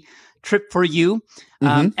easy trip for you.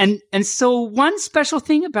 And so one special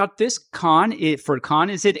thing about this fur con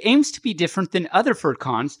is it aims to be different than other fur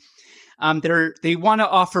cons. They want to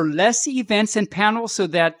offer less events and panels so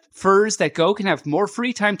that furs that go can have more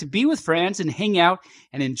free time to be with friends and hang out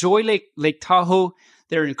and enjoy Lake Tahoe.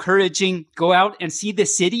 They're encouraging go out and see the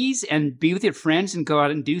cities and be with your friends and go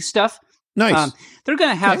out and do stuff. Nice. They're going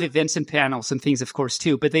to have events and panels and things, of course,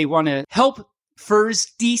 too, but they want to help furs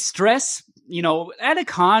de-stress. At a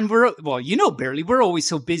con, Barely, we're always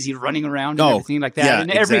so busy running around and everything like that. Yeah,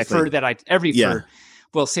 and every exactly. fur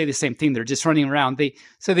will say the same thing. They're just running around. They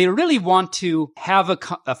really want to have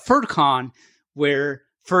a fur con where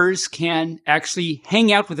furs can actually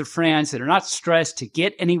hang out with their friends that are not stressed to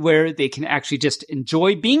get anywhere. They can actually just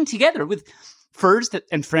enjoy being together with furs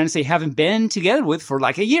and friends they haven't been together with for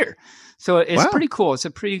like a year. So it's pretty cool. It's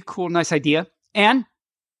a pretty cool, nice idea. And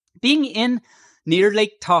being near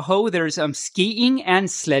Lake Tahoe, there's skiing and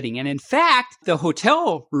sledding. And in fact, the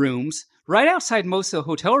hotel rooms, right outside most of the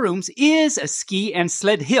hotel rooms, is a ski and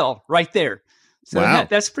sled hill right there. So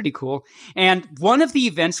that's pretty cool. And one of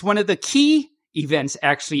the key events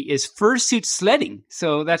actually is fursuit sledding.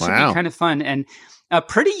 So that should be kind of fun and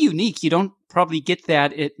pretty unique. You don't probably get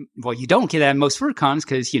that. You don't get that at most fur cons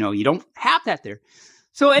because, you don't have that there.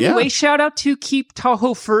 So anyway, shout out to Keep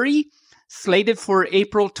Tahoe Furry, slated for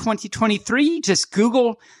April 2023. Just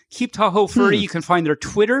Google Keep Tahoe Furry. You can find their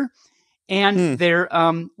Twitter and their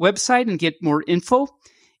website and get more info.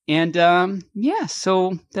 And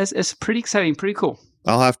so that's pretty exciting, pretty cool.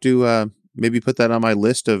 I'll have to maybe put that on my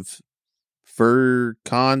list of fur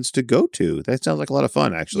cons to go to. That sounds like a lot of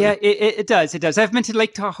fun, actually. Yeah, it does. It does. I've been to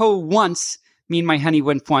Lake Tahoe once. Me and my honey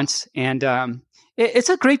went once, and it's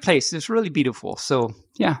a great place. It's really beautiful. So,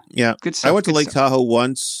 yeah. Good stuff. I went to Lake Tahoe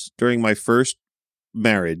once during my first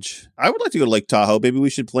marriage. I would like to go to Lake Tahoe. Maybe we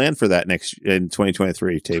should plan for that in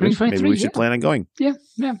 2023, Tavis. Maybe we should plan on going. Yeah.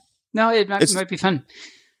 No, it might be fun.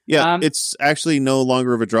 Yeah, it's actually no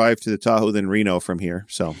longer of a drive to the Tahoe than Reno from here.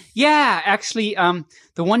 So yeah, actually,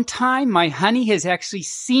 the one time my honey has actually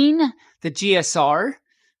seen the GSR,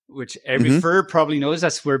 which every fur probably knows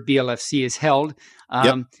that's where BLFC is held.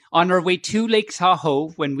 On our way to Lake Tahoe,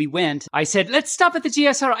 when we went, I said, let's stop at the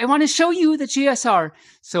GSR. I want to show you the GSR.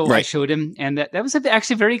 So I showed him, and that was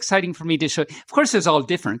actually very exciting for me to show. Of course, it was all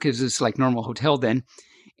different because it's like normal hotel then.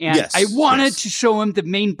 And I wanted to show him the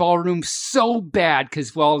main ballroom so bad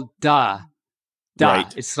because, duh.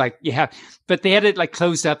 Right. It's like but they had it like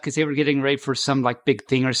closed up because they were getting ready for some like big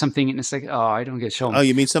thing or something. And it's like, I don't get to show them. Oh,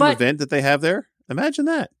 you mean some event that they have there? Imagine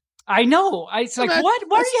that. I know. It's like, what?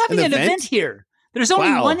 Why are you having an event here? There's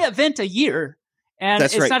only one event a year, and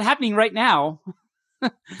it's not happening right now.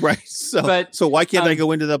 Right. So why can't I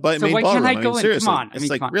go into the main ballroom? Can't I go in? Seriously. Come on. It's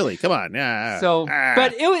really, come on. Yeah.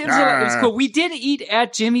 But it was cool. We did eat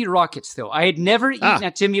at Jimmy Rockets, though. I had never eaten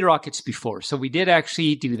at Jimmy Rockets before, so we did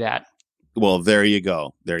actually do that. Well, there you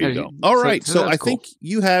go. All right. So I think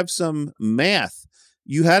you have some math.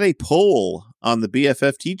 You had a poll on the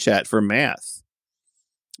BFFT chat for math,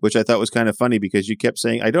 which I thought was kind of funny because you kept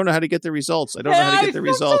saying, I don't know how to get the results. I don't know how to get the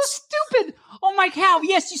results. So stupid. Oh, my cow.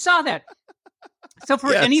 Yes, you saw that. So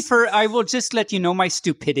I will just let you know my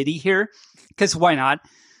stupidity here, because why not?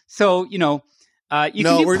 So, you can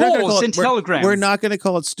do polls in Telegram. We're not going to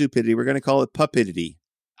call it stupidity. We're going to call it pupidity.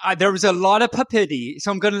 There was a lot of pupidity.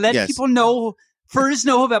 So I'm going to let people know, furs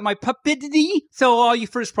know about my pupidity. So all you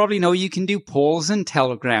furs probably know you can do polls in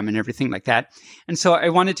Telegram and everything like that. And so I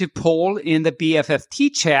wanted to poll in the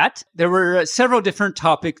BFFT chat. There were several different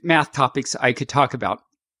math topics I could talk about.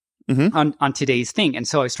 On today's thing. And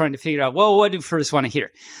so I was trying to figure out, what do furs want to hear?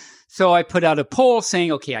 So I put out a poll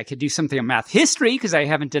saying, okay, I could do something on math history because I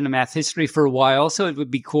haven't done a math history for a while. So it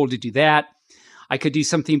would be cool to do that. I could do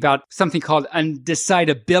something about something called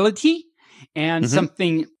undecidability and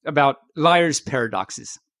something about liar's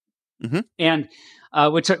paradoxes. And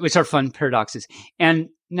which are fun paradoxes. And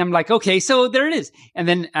I'm like, okay, so there it is. And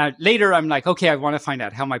then later I'm like, okay, I want to find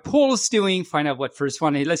out how my poll is doing, find out what first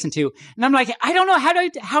one I listen to. And I'm like, I don't know,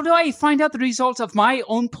 how do I find out the results of my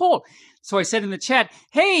own poll? So I said in the chat,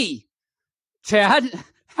 hey, Chad,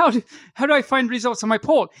 how do I find results on my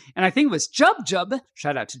poll? And I think it was Jub,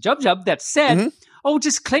 shout out to Jub, that said,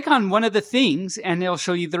 just click on one of the things and it'll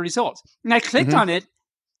show you the results. And I clicked on it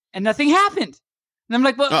and nothing happened. And I'm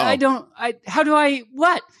like, well, how do I,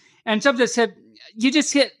 what? And somebody said, you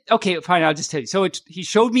just hit, okay, fine, I'll just tell you. So he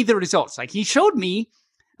showed me the results. Like he showed me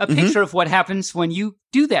a picture of what happens when you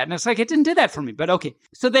do that. And it's like, it didn't do that for me, but okay.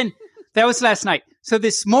 So then that was last night. So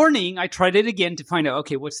this morning I tried it again to find out,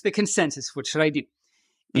 okay, what's the consensus? What should I do?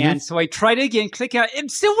 And so I tried it again, click out, it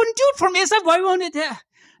still wouldn't do it for me. It's like, why won't it? And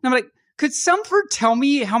I'm like, could Sumford tell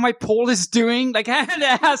me how my poll is doing? Like I had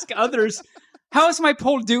to ask others, how is my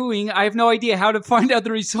poll doing? I have no idea how to find out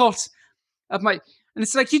the results of my, and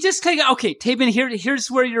it's like, you just click, okay, Tabin, here's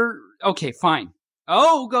where you're, okay, fine.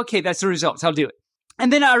 Oh, okay, that's the results. I'll do it.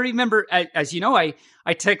 And then I remember, as you know, I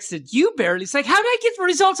texted you, Barely. It's like, how did I get the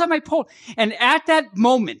results on my poll? And at that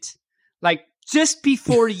moment, like just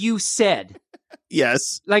before you said,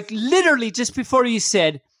 yes, like literally just before you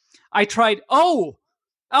said, I tried, I'll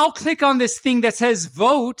click on this thing that says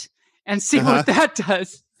vote and see what that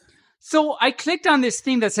does. So I clicked on this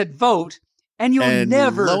thing that said vote, and you'll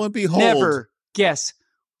never, lo and behold, never guess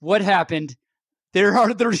what happened. There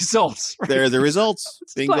are the results. Right? There are the results.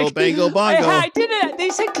 Bingo, like, bango, bongo. I did it. They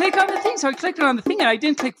said click on the thing. So I clicked on the thing and I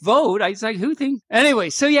didn't click vote. I was like, who thing? Anyway,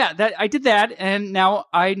 so yeah, I did that. And now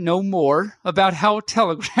I know more about how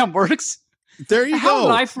Telegram works. There you go. How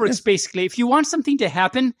life works, basically. If you want something to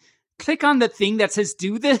happen, click on the thing that says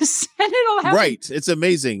do this and it'll happen. Right. It's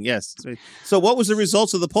amazing. Yes. So what was the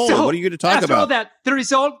results of the poll? What are you going to talk about? After all that, the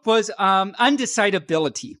result was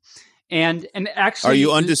undecidability. And actually, are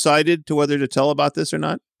you undecided to whether to tell about this or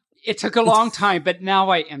not? It took a long time, but now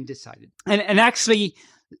I am decided. And actually,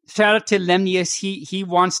 shout out to Lemnius. He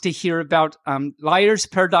wants to hear about liars'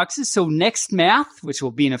 paradoxes. So next math, which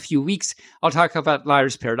will be in a few weeks, I'll talk about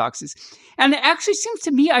liars' paradoxes. And it actually seems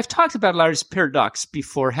to me I've talked about liars' paradox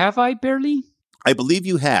before. Have I, Barely? I believe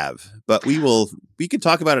you have, but we can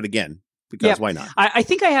talk about it again because why not? I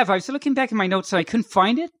think I have. I was looking back in my notes and I couldn't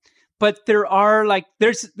find it. But there are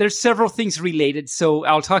there's several things related. So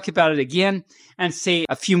I'll talk about it again and say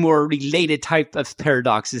a few more related type of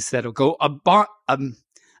paradoxes that'll go abound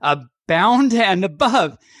and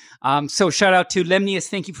above. So shout out to Lemnius.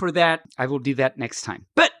 Thank you for that. I will do that next time.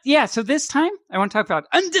 But yeah, so this time I want to talk about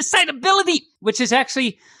undecidability, which is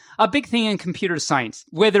actually a big thing in computer science,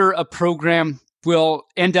 whether a program will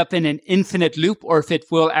end up in an infinite loop or if it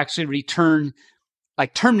will actually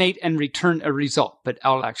terminate and return a result. But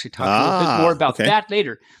I'll actually talk a little bit more about that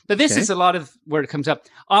later. But this is a lot of where it comes up.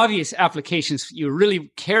 Obvious applications, you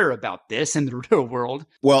really care about this in the real world.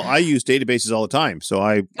 Well, I use databases all the time, so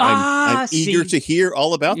I'm eager to hear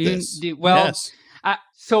all about this.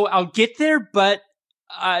 So I'll get there, but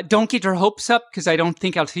don't get your hopes up because I don't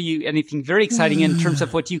think I'll tell you anything very exciting in terms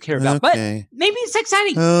of what you care about. But maybe it's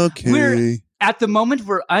exciting. Okay. At the moment,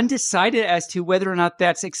 we're undecided as to whether or not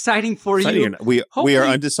that's exciting for you. We are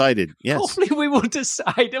undecided. Yes. Hopefully, we will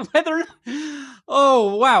decide whether.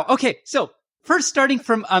 Oh wow! Okay, so first, starting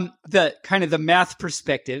from the kind of the math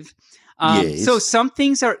perspective. Yes. So some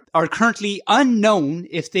things are currently unknown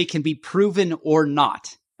if they can be proven or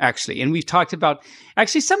not. Actually, and we've talked about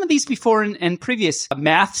actually some of these before in previous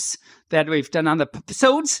maths that we've done on the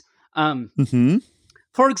episodes.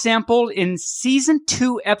 For example, in season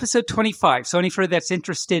 2, episode 25, so any further that's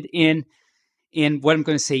interested in what I'm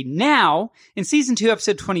going to say now, in season 2,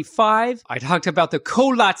 episode 25, I talked about the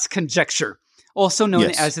Collatz conjecture, also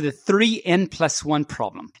known as the 3n+1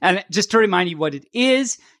 problem. And just to remind you what it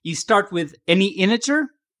is, you start with any integer,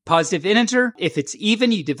 positive integer. If it's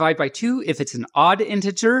even, you divide by 2. If it's an odd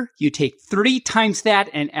integer, you take 3 times that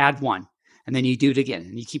and add 1. And then you do it again.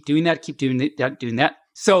 And you keep doing that, doing that.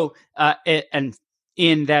 So, and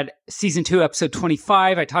in that season 2, episode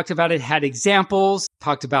 25, I talked about it, had examples,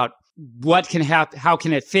 talked about what can happen, how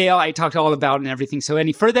can it fail. I talked all about it and everything. So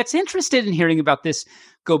any further that's interested in hearing about this,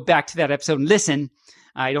 go back to that episode and listen.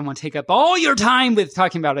 I don't want to take up all your time with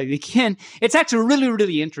talking about it again. It's actually really,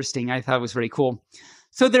 really interesting. I thought it was very cool.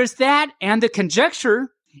 So there's that. And the conjecture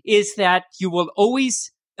is that you will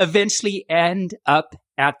always eventually end up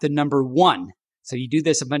at the number 1. So you do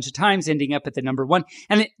this a bunch of times, ending up at the number 1.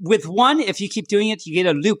 And with 1, if you keep doing it, you get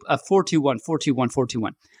a loop of 4, 2, 1, 4, 2, 1, 4, 2,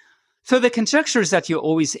 1. So the conjecture is that you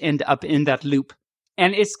always end up in that loop.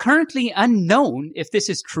 And it's currently unknown if this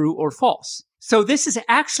is true or false. So this is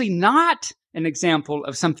actually not an example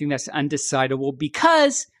of something that's undecidable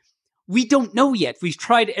because we don't know yet. We've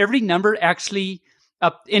tried every number actually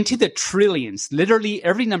up into the trillions, literally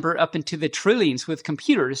every number up into the trillions with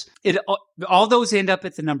computers. All those end up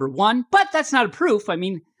at the number 1, but that's not a proof. I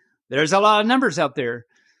mean, there's a lot of numbers out there.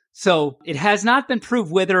 So it has not been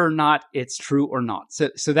proved whether or not it's true or not.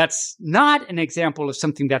 So that's not an example of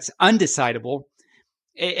something that's undecidable.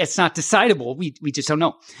 it's not decidable. We just don't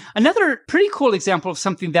know. Another pretty cool example of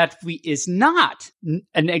something that is not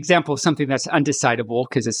an example of something that's undecidable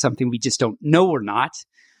because it's something we just don't know or not.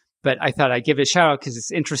 But I thought I'd give it a shout out because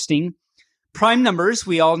it's interesting. Prime numbers.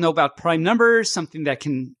 We all know about prime numbers, something that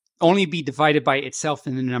can only be divided by itself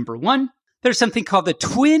in the number 1. There's something called the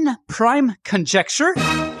twin prime conjecture,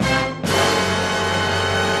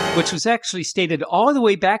 which was actually stated all the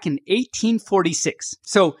way back in 1846.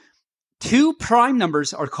 So 2 prime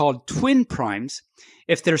numbers are called twin primes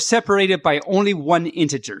if they're separated by only one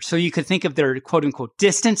integer. So you could think of their quote-unquote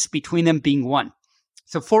distance between them being 1.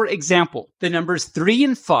 So for example, the numbers 3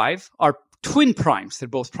 and 5 are twin primes. They're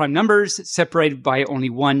both prime numbers separated by only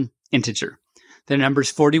one integer. The numbers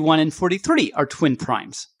 41 and 43 are twin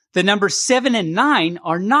primes. The numbers 7 and 9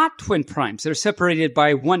 are not twin primes. They're separated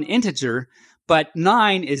by one integer, but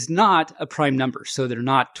 9 is not a prime number, so they're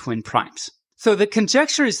not twin primes. So the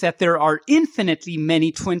conjecture is that there are infinitely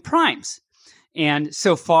many twin primes. And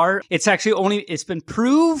so far, it's been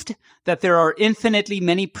proved that there are infinitely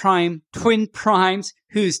many twin primes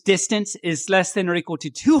whose distance is less than or equal to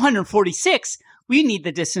 246. We need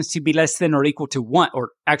the distance to be less than or equal to 1,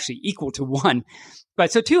 or actually equal to 1.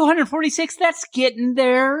 But so 246, that's getting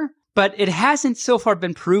there. But it hasn't so far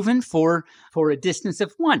been proven for a distance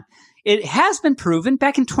of 1. It has been proven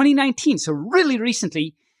back in 2019, so really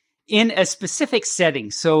recently, in a specific setting.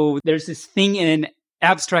 So there's this thing in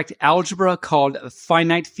abstract algebra called a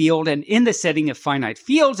finite field. And in the setting of finite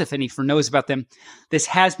fields, if anyone knows about them, this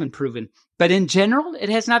has been proven. But in general, it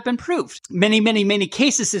has not been proved. Many, many, many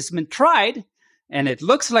cases has been tried, and it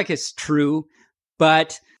looks like it's true,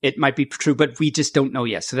 but it might be true, but we just don't know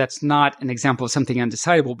yet. So that's not an example of something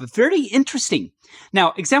undecidable, but very interesting.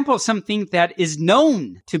 Now, example of something that is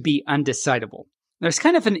known to be undecidable. There's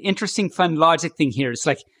kind of an interesting, fun logic thing here. It's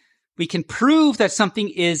like we can prove that something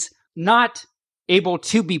is not able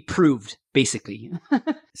to be proved, basically.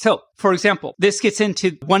 So, for example, this gets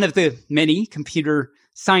into one of the many computer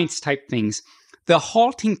science type things, the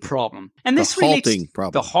halting problem. And this relates to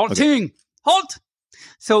the halting. Okay. Halt!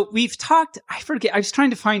 So we've talked, I was trying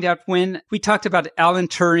to find out when we talked about Alan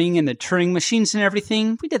Turing and the Turing machines and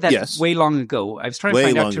everything. We did that way long ago. I was trying to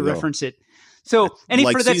find out to reference it. So any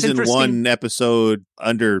further that's interesting. Season 1 episode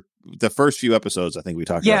under the first few episodes, I think we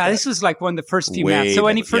talked about that. Yeah, this was like one of the first few maths. So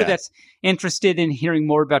any further that's interested in hearing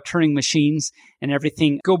more about Turing machines and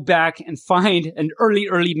everything, go back and find an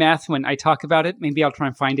early math when I talk about it. Maybe I'll try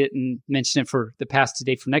and find it and mention it for the past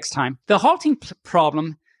today for next time. The halting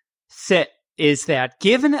problem is that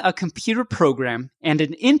given a computer program and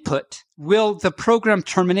an input, will the program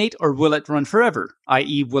terminate or will it run forever?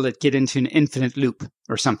 I.e., will it get into an infinite loop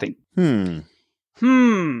or something? And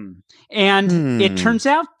it turns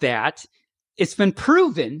out that it's been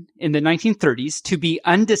proven in the 1930s to be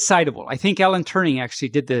undecidable. I think Alan Turing actually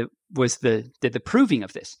did the proving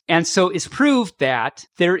of this. And so it's proved that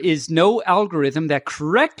there is no algorithm that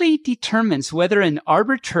correctly determines whether an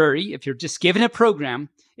arbitrary, if you're just given a program,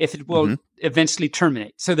 if it will eventually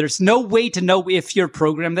terminate. So there's no way to know if your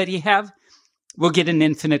program that you have will get an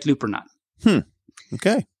infinite loop or not.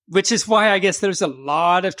 Okay. Which is why I guess there's a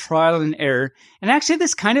lot of trial and error. And actually,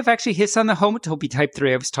 this kind of actually hits on the homotopy type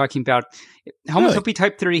theory I was talking about. Homotopy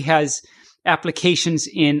type theory has applications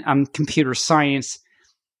in computer science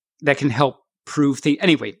that can help prove things.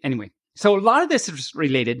 Anyway. So a lot of this is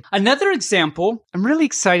related. Another example, I'm really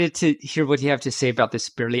excited to hear what you have to say about this,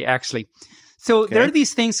 Burley, actually. So there are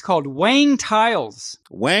these things called Wang tiles.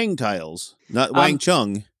 Wang tiles, not Wang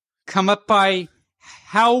Chung. Come up by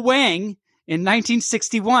Hao Wang in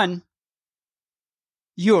 1961.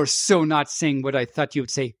 You're so not saying what I thought you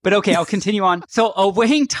would say. But okay, I'll continue on. So a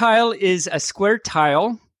Wang tile is a square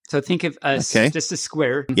tile. So think of just a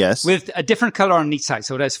square with a different color on each side.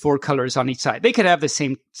 So it has 4 colors on each side. They could have the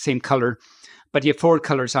same color, but you have 4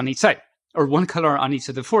 colors on each side, or 1 color on each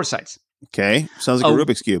of the 4 sides. Okay, sounds like a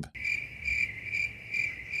Rubik's Cube.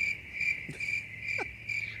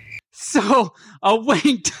 So a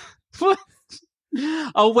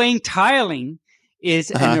Wang tiling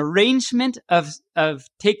is an arrangement of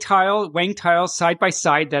Wang tiles side by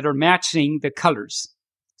side that are matching the colors.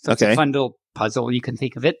 So it's a fun little puzzle, you can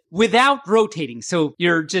think of it, without rotating. So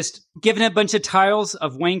you're just given a bunch of tiles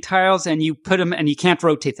of Wang tiles and you put them and you can't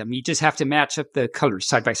rotate them. You just have to match up the colors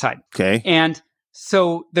side by side. Okay. And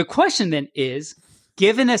so the question then is,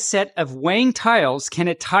 given a set of Wang tiles, can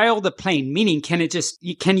it tile the plane? Meaning, can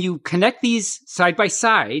you connect these side by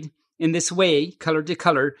side in this way, color to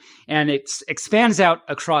color, and it expands out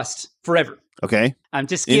across forever? Okay. I'm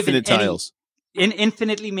just given infinite tiles.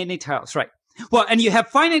 Infinitely many tiles, right? Well, and you have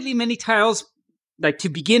finitely many tiles like to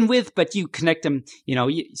begin with, but you connect them,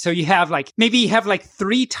 so you have like, maybe you have like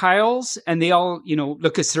 3 tiles and they all,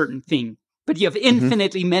 look a certain thing, but you have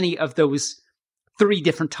infinitely many of those 3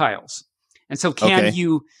 different tiles. And so can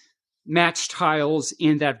you match tiles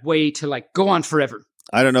in that way to like go on forever?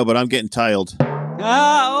 I don't know, but I'm getting tiled.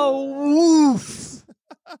 Oh, oof.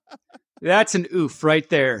 That's an oof right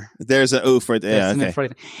there. There's an oof right there. That's an oof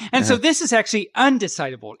right there. And so this is actually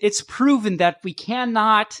undecidable. It's proven that we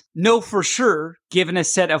cannot know for sure, given a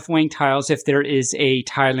set of weighing tiles, if there is a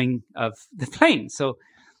tiling of the plane. So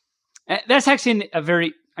that's actually a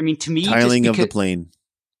very, to me, tiling of the plane.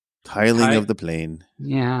 Tiling of the plane.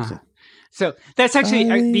 Yeah. So that's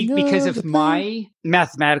actually because of my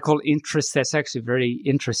mathematical interest. That's actually very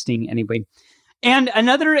interesting anyway. And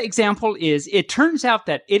another example is, it turns out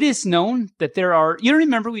that it is known that there are,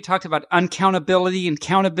 remember we talked about uncountability and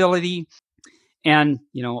countability and,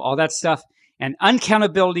 all that stuff. And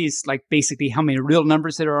uncountability is like basically how many real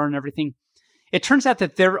numbers there are and everything. It turns out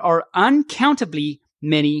that there are uncountably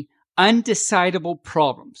many undecidable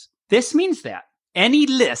problems. This means that any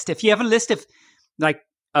list, if you have a list of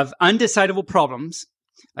undecidable problems,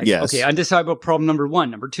 undecidable problem number 1,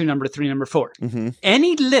 number 2, number 3, number 4,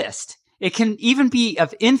 any list, it can even be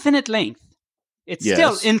of infinite length. It's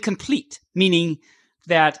still incomplete, meaning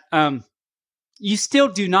that you still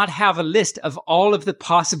do not have a list of all of the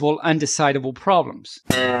possible undecidable problems.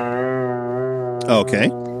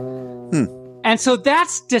 Okay. And so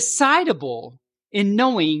that's decidable in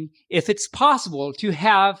knowing if it's possible to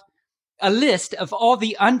have a list of all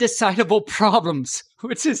the undecidable problems,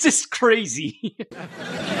 which is just crazy.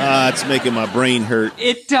 It's making my brain hurt.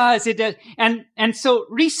 It does. And so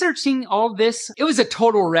researching all this, it was a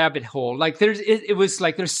total rabbit hole. Like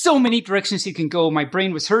there's so many directions you can go. My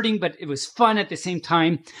brain was hurting, but it was fun at the same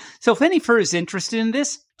time. So if any fur is interested in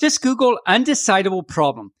this, just Google undecidable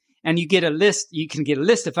problem. And you get a list. You can get a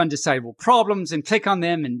list of undecidable problems and click on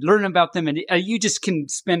them and learn about them. And you just can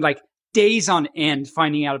spend like days on end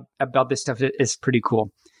finding out about this stuff. It's pretty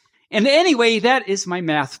cool. And anyway, that is my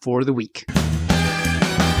math for the week.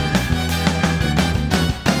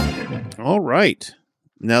 All right.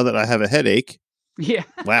 Now that I have a headache. Yeah.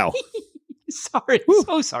 Wow. Sorry. Woo.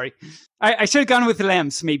 So sorry. I should have gone with the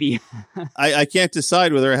lambs, maybe. I can't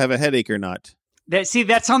decide whether I have a headache or not. That's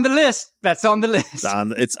on the list. That's on the list. It's on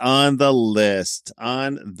the list.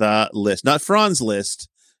 On the list. Not Fran's list,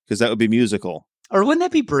 because that would be musical. Or wouldn't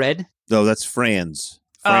that be bread? No, that's Fran's.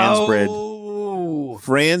 Fran's bread.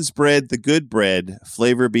 Fran's bread, the good bread,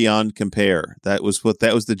 flavor beyond compare. That was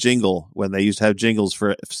the jingle when they used to have jingles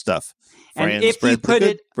for stuff. Fran's and if bread, you put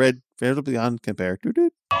it bread, flavor beyond compare. Doo-doo.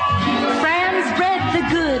 Fran's bread, the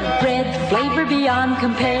good bread, flavor beyond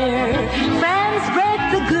compare. Fran's bread,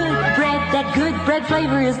 the good bread, that good bread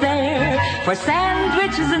flavor is there. For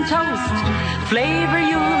sandwiches and toast, flavor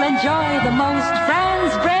you'll enjoy the most.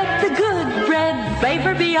 Fran's bread, the good bread,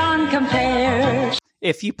 flavor beyond compare.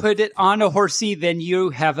 If you put it on a horsey, then you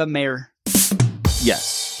have a mare.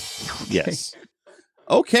 Yes. Okay. Yes.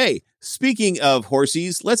 Okay. Speaking of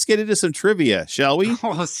horsies, let's get into some trivia, shall we?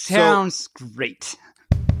 Oh, sounds great.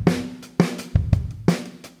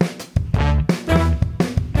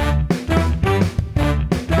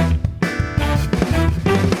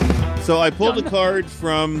 So I pulled a card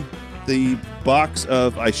from the box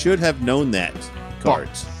of I should have known that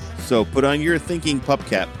cards. So put on your thinking pup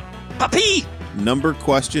cap. Puppy! Number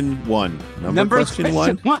question 1. Number question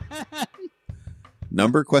 1.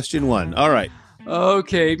 Number question 1. All right.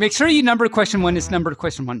 Okay. Make sure you number question 1 is number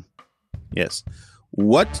question 1. Yes.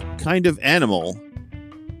 What kind of animal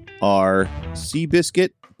are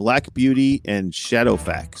Seabiscuit, Black Beauty, and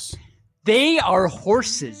Shadowfax? They are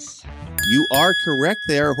horses. You are correct.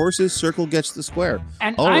 They are horses. Circle gets the square.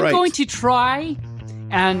 And All I'm right. going to try,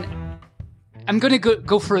 and I'm going to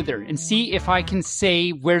go further and see if I can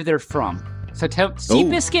say where they're from. So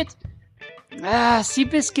Seabiscuit.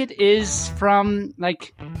 Seabiscuit is from,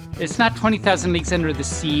 it's not 20,000 Leagues Under the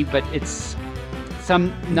Sea, but it's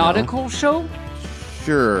some nautical show?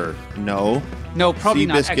 Sure. No. No, probably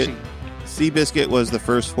not, Seabiscuit. actually. Seabiscuit was the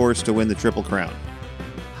first horse to win the Triple Crown.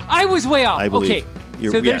 I was way off. I believe. Okay.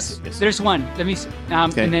 So there's one. Let me see.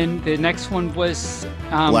 Okay. And then the next one was...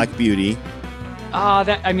 Black Beauty.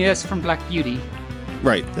 That's from Black Beauty.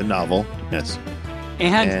 Right, the novel. Yes.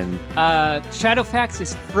 And Shadowfax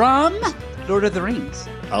is from Lord of the Rings.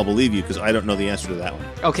 I'll believe you because I don't know the answer to that one.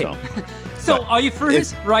 Okay. So all you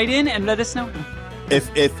first, write in and let us know.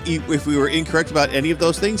 If we were incorrect about any of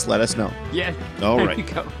those things, let us know. Yeah. All there right. you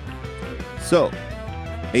go. So,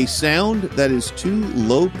 a sound that is too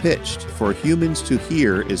low-pitched for humans to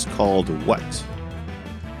hear is called what?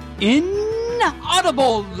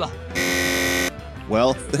 Inaudible.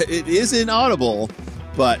 Well, it is inaudible,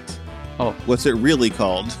 but what's it really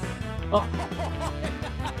called? Oh,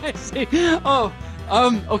 I see. Oh,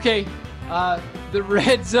 okay. The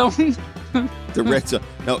red zone. The red zone.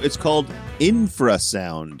 No, it's called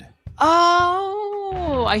infrasound.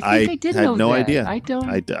 Oh, I think I did know that. I had no idea. I don't.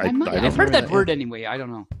 I've heard that word anyway. I don't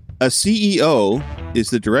know. A CEO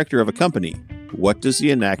is the director of a company. What does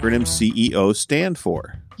the acronym CEO stand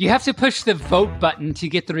for? You have to push the vote button to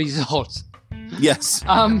get the results. Yes.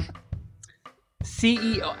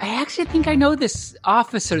 CEO. I actually think I know this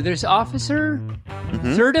officer. There's officer,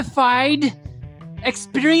 certified,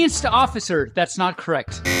 experienced officer. That's not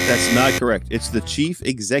correct. That's not correct. It's the chief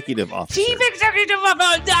executive officer. Chief executive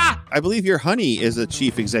officer. I believe your honey is a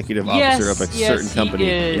chief executive officer of a certain company.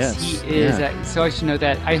 Yes, he is. Yeah. So I should know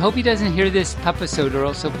that. I hope he doesn't hear this episode, or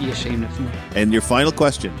else he'll be ashamed of me. And your final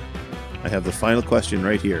question. I have the final question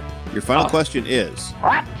right here. Your final question is...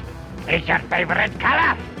 What is your favorite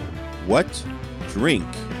color? What drink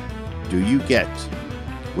do you get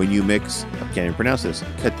when you mix... I can't even pronounce this.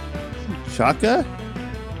 Kachaka,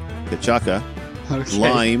 okay.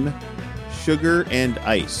 Lime, sugar, and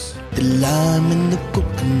ice. The lime and the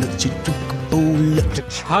coconut, you drink a bowl of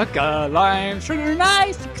Kachaka, lime, sugar, and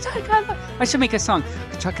ice. Kachaka, I should make a song.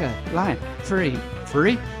 Kachaka, lime, furry,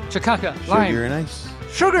 Kachaka, lime. Sugar and ice.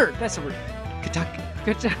 Sugar, that's the word. Kachaka.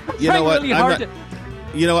 You know what? Really I'm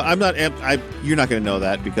not. You're not going to know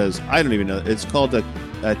that because I don't even know. It's called a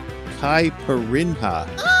caipirinha.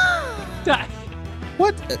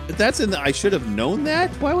 What? That's in the... I should have known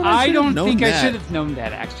that? Why would I have known that? I should have known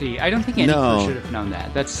that, actually. I don't think anyone should have known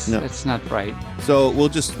that. That's not right. So we'll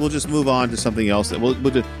just move on to something else. We'll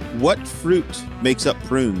do, what fruit makes up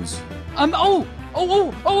prunes? I know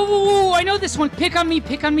this one. Pick on me.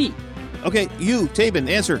 Okay, you, Tabin,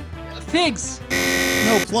 answer. Figs.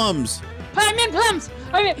 No, plums. I meant plums.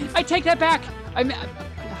 I take that back.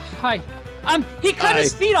 Hi. He cut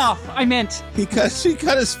his feet off. I meant. He cut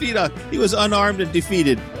his feet off. He was unarmed and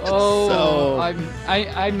defeated. Oh, so,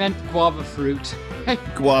 I meant guava fruit.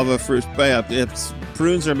 Guava fruit.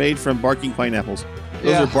 Prunes are made from barking pineapples.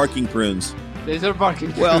 Those are barking prunes. Those are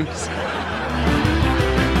barking prunes.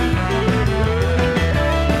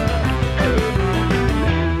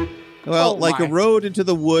 Well, a road into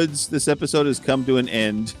the woods, this episode has come to an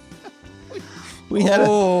end.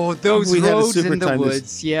 Those roads in the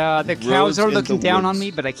woods. Yeah, the cows are looking down on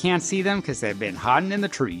me, but I can't see them because they've been hiding in the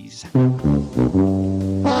trees.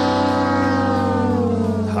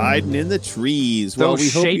 Hiding in the trees.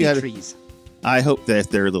 Those shady trees. I hope that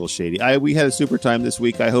they're a little shady. We had a super time this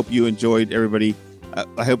week. I hope you enjoyed everybody.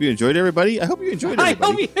 I hope you enjoyed everybody. I hope you enjoyed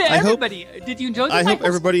everybody. Did you enjoy I hope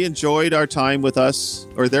everybody enjoyed our time with us,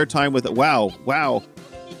 or their time with... Wow.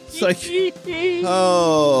 It's like,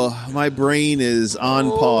 my brain is on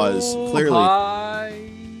pause, clearly. I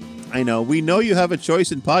know. We know you have a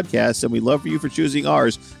choice in podcasts, and we love you for choosing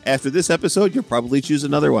ours. After this episode, you'll probably choose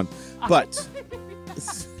another one. But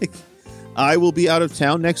I will be out of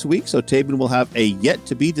town next week, so Tabin will have a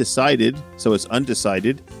yet-to-be-decided, so it's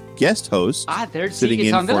undecided, guest host sitting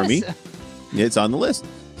in for me. It's on the list.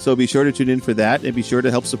 So be sure to tune in for that, and be sure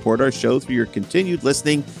to help support our show through your continued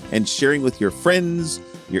listening and sharing with your friends,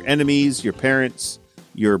 your enemies, your parents,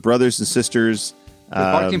 your brothers and sisters.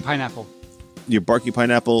 Barking pineapple. Your barking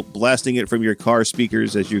pineapple, blasting it from your car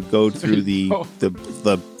speakers as you go through the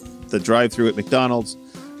drive-through at McDonald's.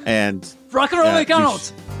 And rock and roll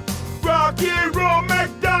McDonald's. Rock and roll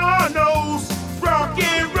McDonald's. Rock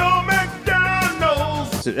and roll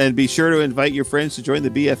McDonald's. And be sure to invite your friends to join the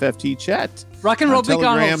BFFT chat. Rock and roll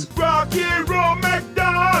McDonald's. Rock and roll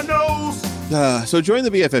McDonald's. So join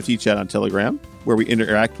the BFFT chat on Telegram, where we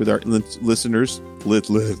interact with our listeners.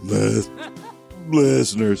 Listeners.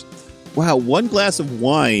 Wow, one glass of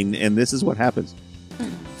wine, and this is what happens.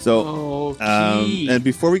 So, and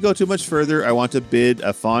before we go too much further, I want to bid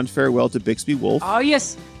a fond farewell to Bixby Wolf. Oh,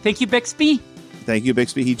 yes. Thank you, Bixby. Thank you,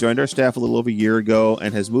 Bixby. He joined our staff a little over a year ago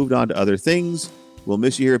and has moved on to other things. We'll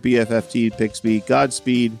miss you here at BFFT, Bixby.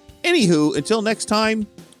 Godspeed. Anywho, until next time,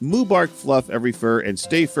 moo bark, fluff every fur, and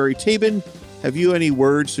stay furry. Tabin, have you any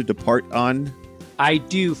words to depart on? I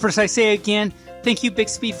do. First, I say again, thank you,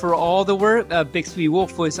 Bixby, for all the work. Bixby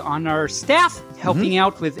Wolf was on our staff, helping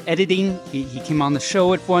out with editing. He came on the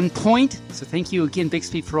show at one point. So thank you again,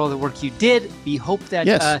 Bixby, for all the work you did. We hope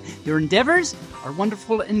that your endeavors are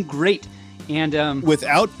wonderful and great. And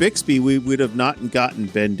without Bixby, we would have not gotten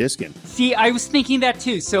Ben Diskin. See, I was thinking that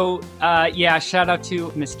too. So, shout out to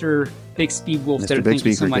Mr. Bixby Wolf. Mr.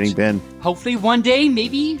 Bixby for getting Ben. Hopefully one day,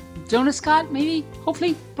 maybe Jonah Scott, maybe,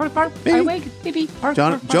 hopefully, bark, Maybe. I wake, maybe, bark,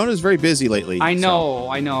 John, bark, bark. Jonah's very busy lately. I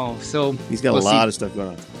know. So he's got we'll a lot see. of stuff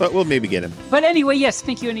going on, but we'll maybe get him. But anyway, yes,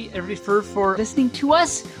 thank you, every fur, for listening to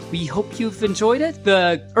us. We hope you've enjoyed it.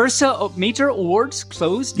 The Ursa Major Awards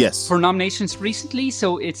closed for nominations recently,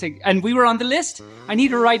 so and we were on the list. I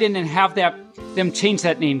need to write in and have them change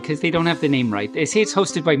that name because they don't have the name right. They say it's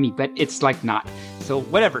hosted by me, but it's like not. So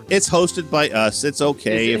whatever. It's hosted by us. It's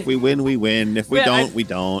okay. If we win, we win. If we don't, we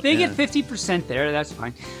don't. They get 50% there. That's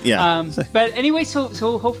fine. Yeah. But anyway, so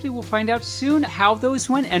hopefully we'll find out soon how those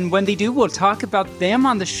went. And when they do, we'll talk about them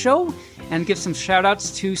on the show and give some shout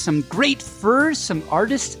outs to some great furs, some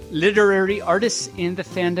artists, literary artists in the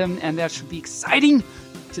fandom. And that should be exciting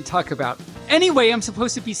to talk about. Anyway, I'm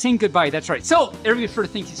supposed to be saying goodbye. That's right. So, every fur,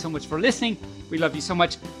 thank you so much for listening. We love you so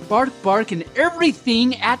much. Bark, and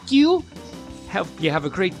everything at you. Hope you have a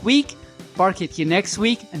great week. Bark at you next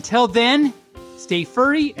week. Until then, stay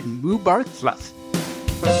furry and moo bark fluff.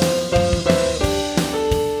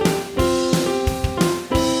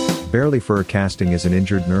 Barely Fur Casting is an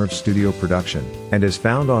Injured Nerve studio production and is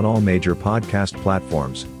found on all major podcast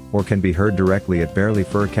platforms or can be heard directly at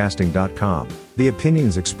barelyfurcasting.com. The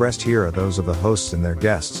opinions expressed here are those of the hosts and their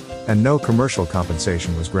guests, and no commercial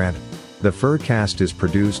compensation was granted. The Furcast is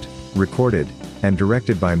produced, recorded, and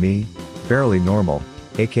directed by me, Barely Normal,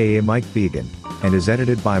 aka Mike Vegan, and is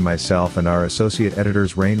edited by myself and our associate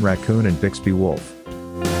editors Rain Raccoon and Bixby Wolf.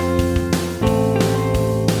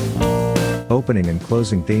 Opening and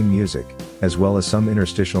closing theme music, as well as some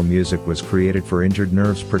interstitial music, was created for Injured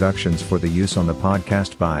Nerves Productions for the use on the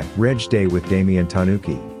podcast by Reg Day with Damian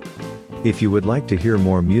Tanuki. If you would like to hear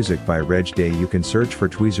more music by Reg Day, you can search for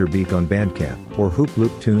Tweezerbeak on Bandcamp or Hoop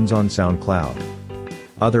Loop Tunes on SoundCloud.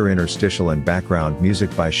 Other interstitial and background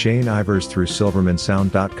music by Shane Ivers through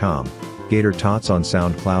SilvermanSound.com, Gator Tots on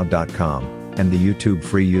SoundCloud.com, and the YouTube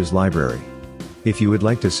Free Use Library. If you would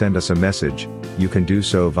like to send us a message, you can do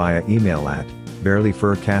so via email at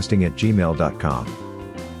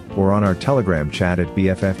barelyfurcasting@gmail.com or on our Telegram chat at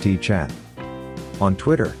BFFTchat, on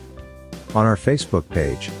Twitter, on our Facebook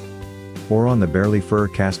page, or on the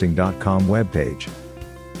barelyfurcasting.com webpage.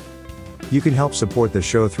 You can help support the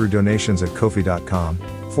show through donations at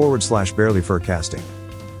ko-fi.com/barelyfurcasting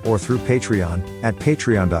or through Patreon at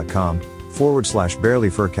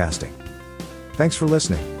patreon.com/barelyfurcasting. Thanks for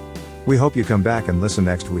listening. We hope you come back and listen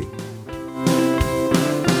next week.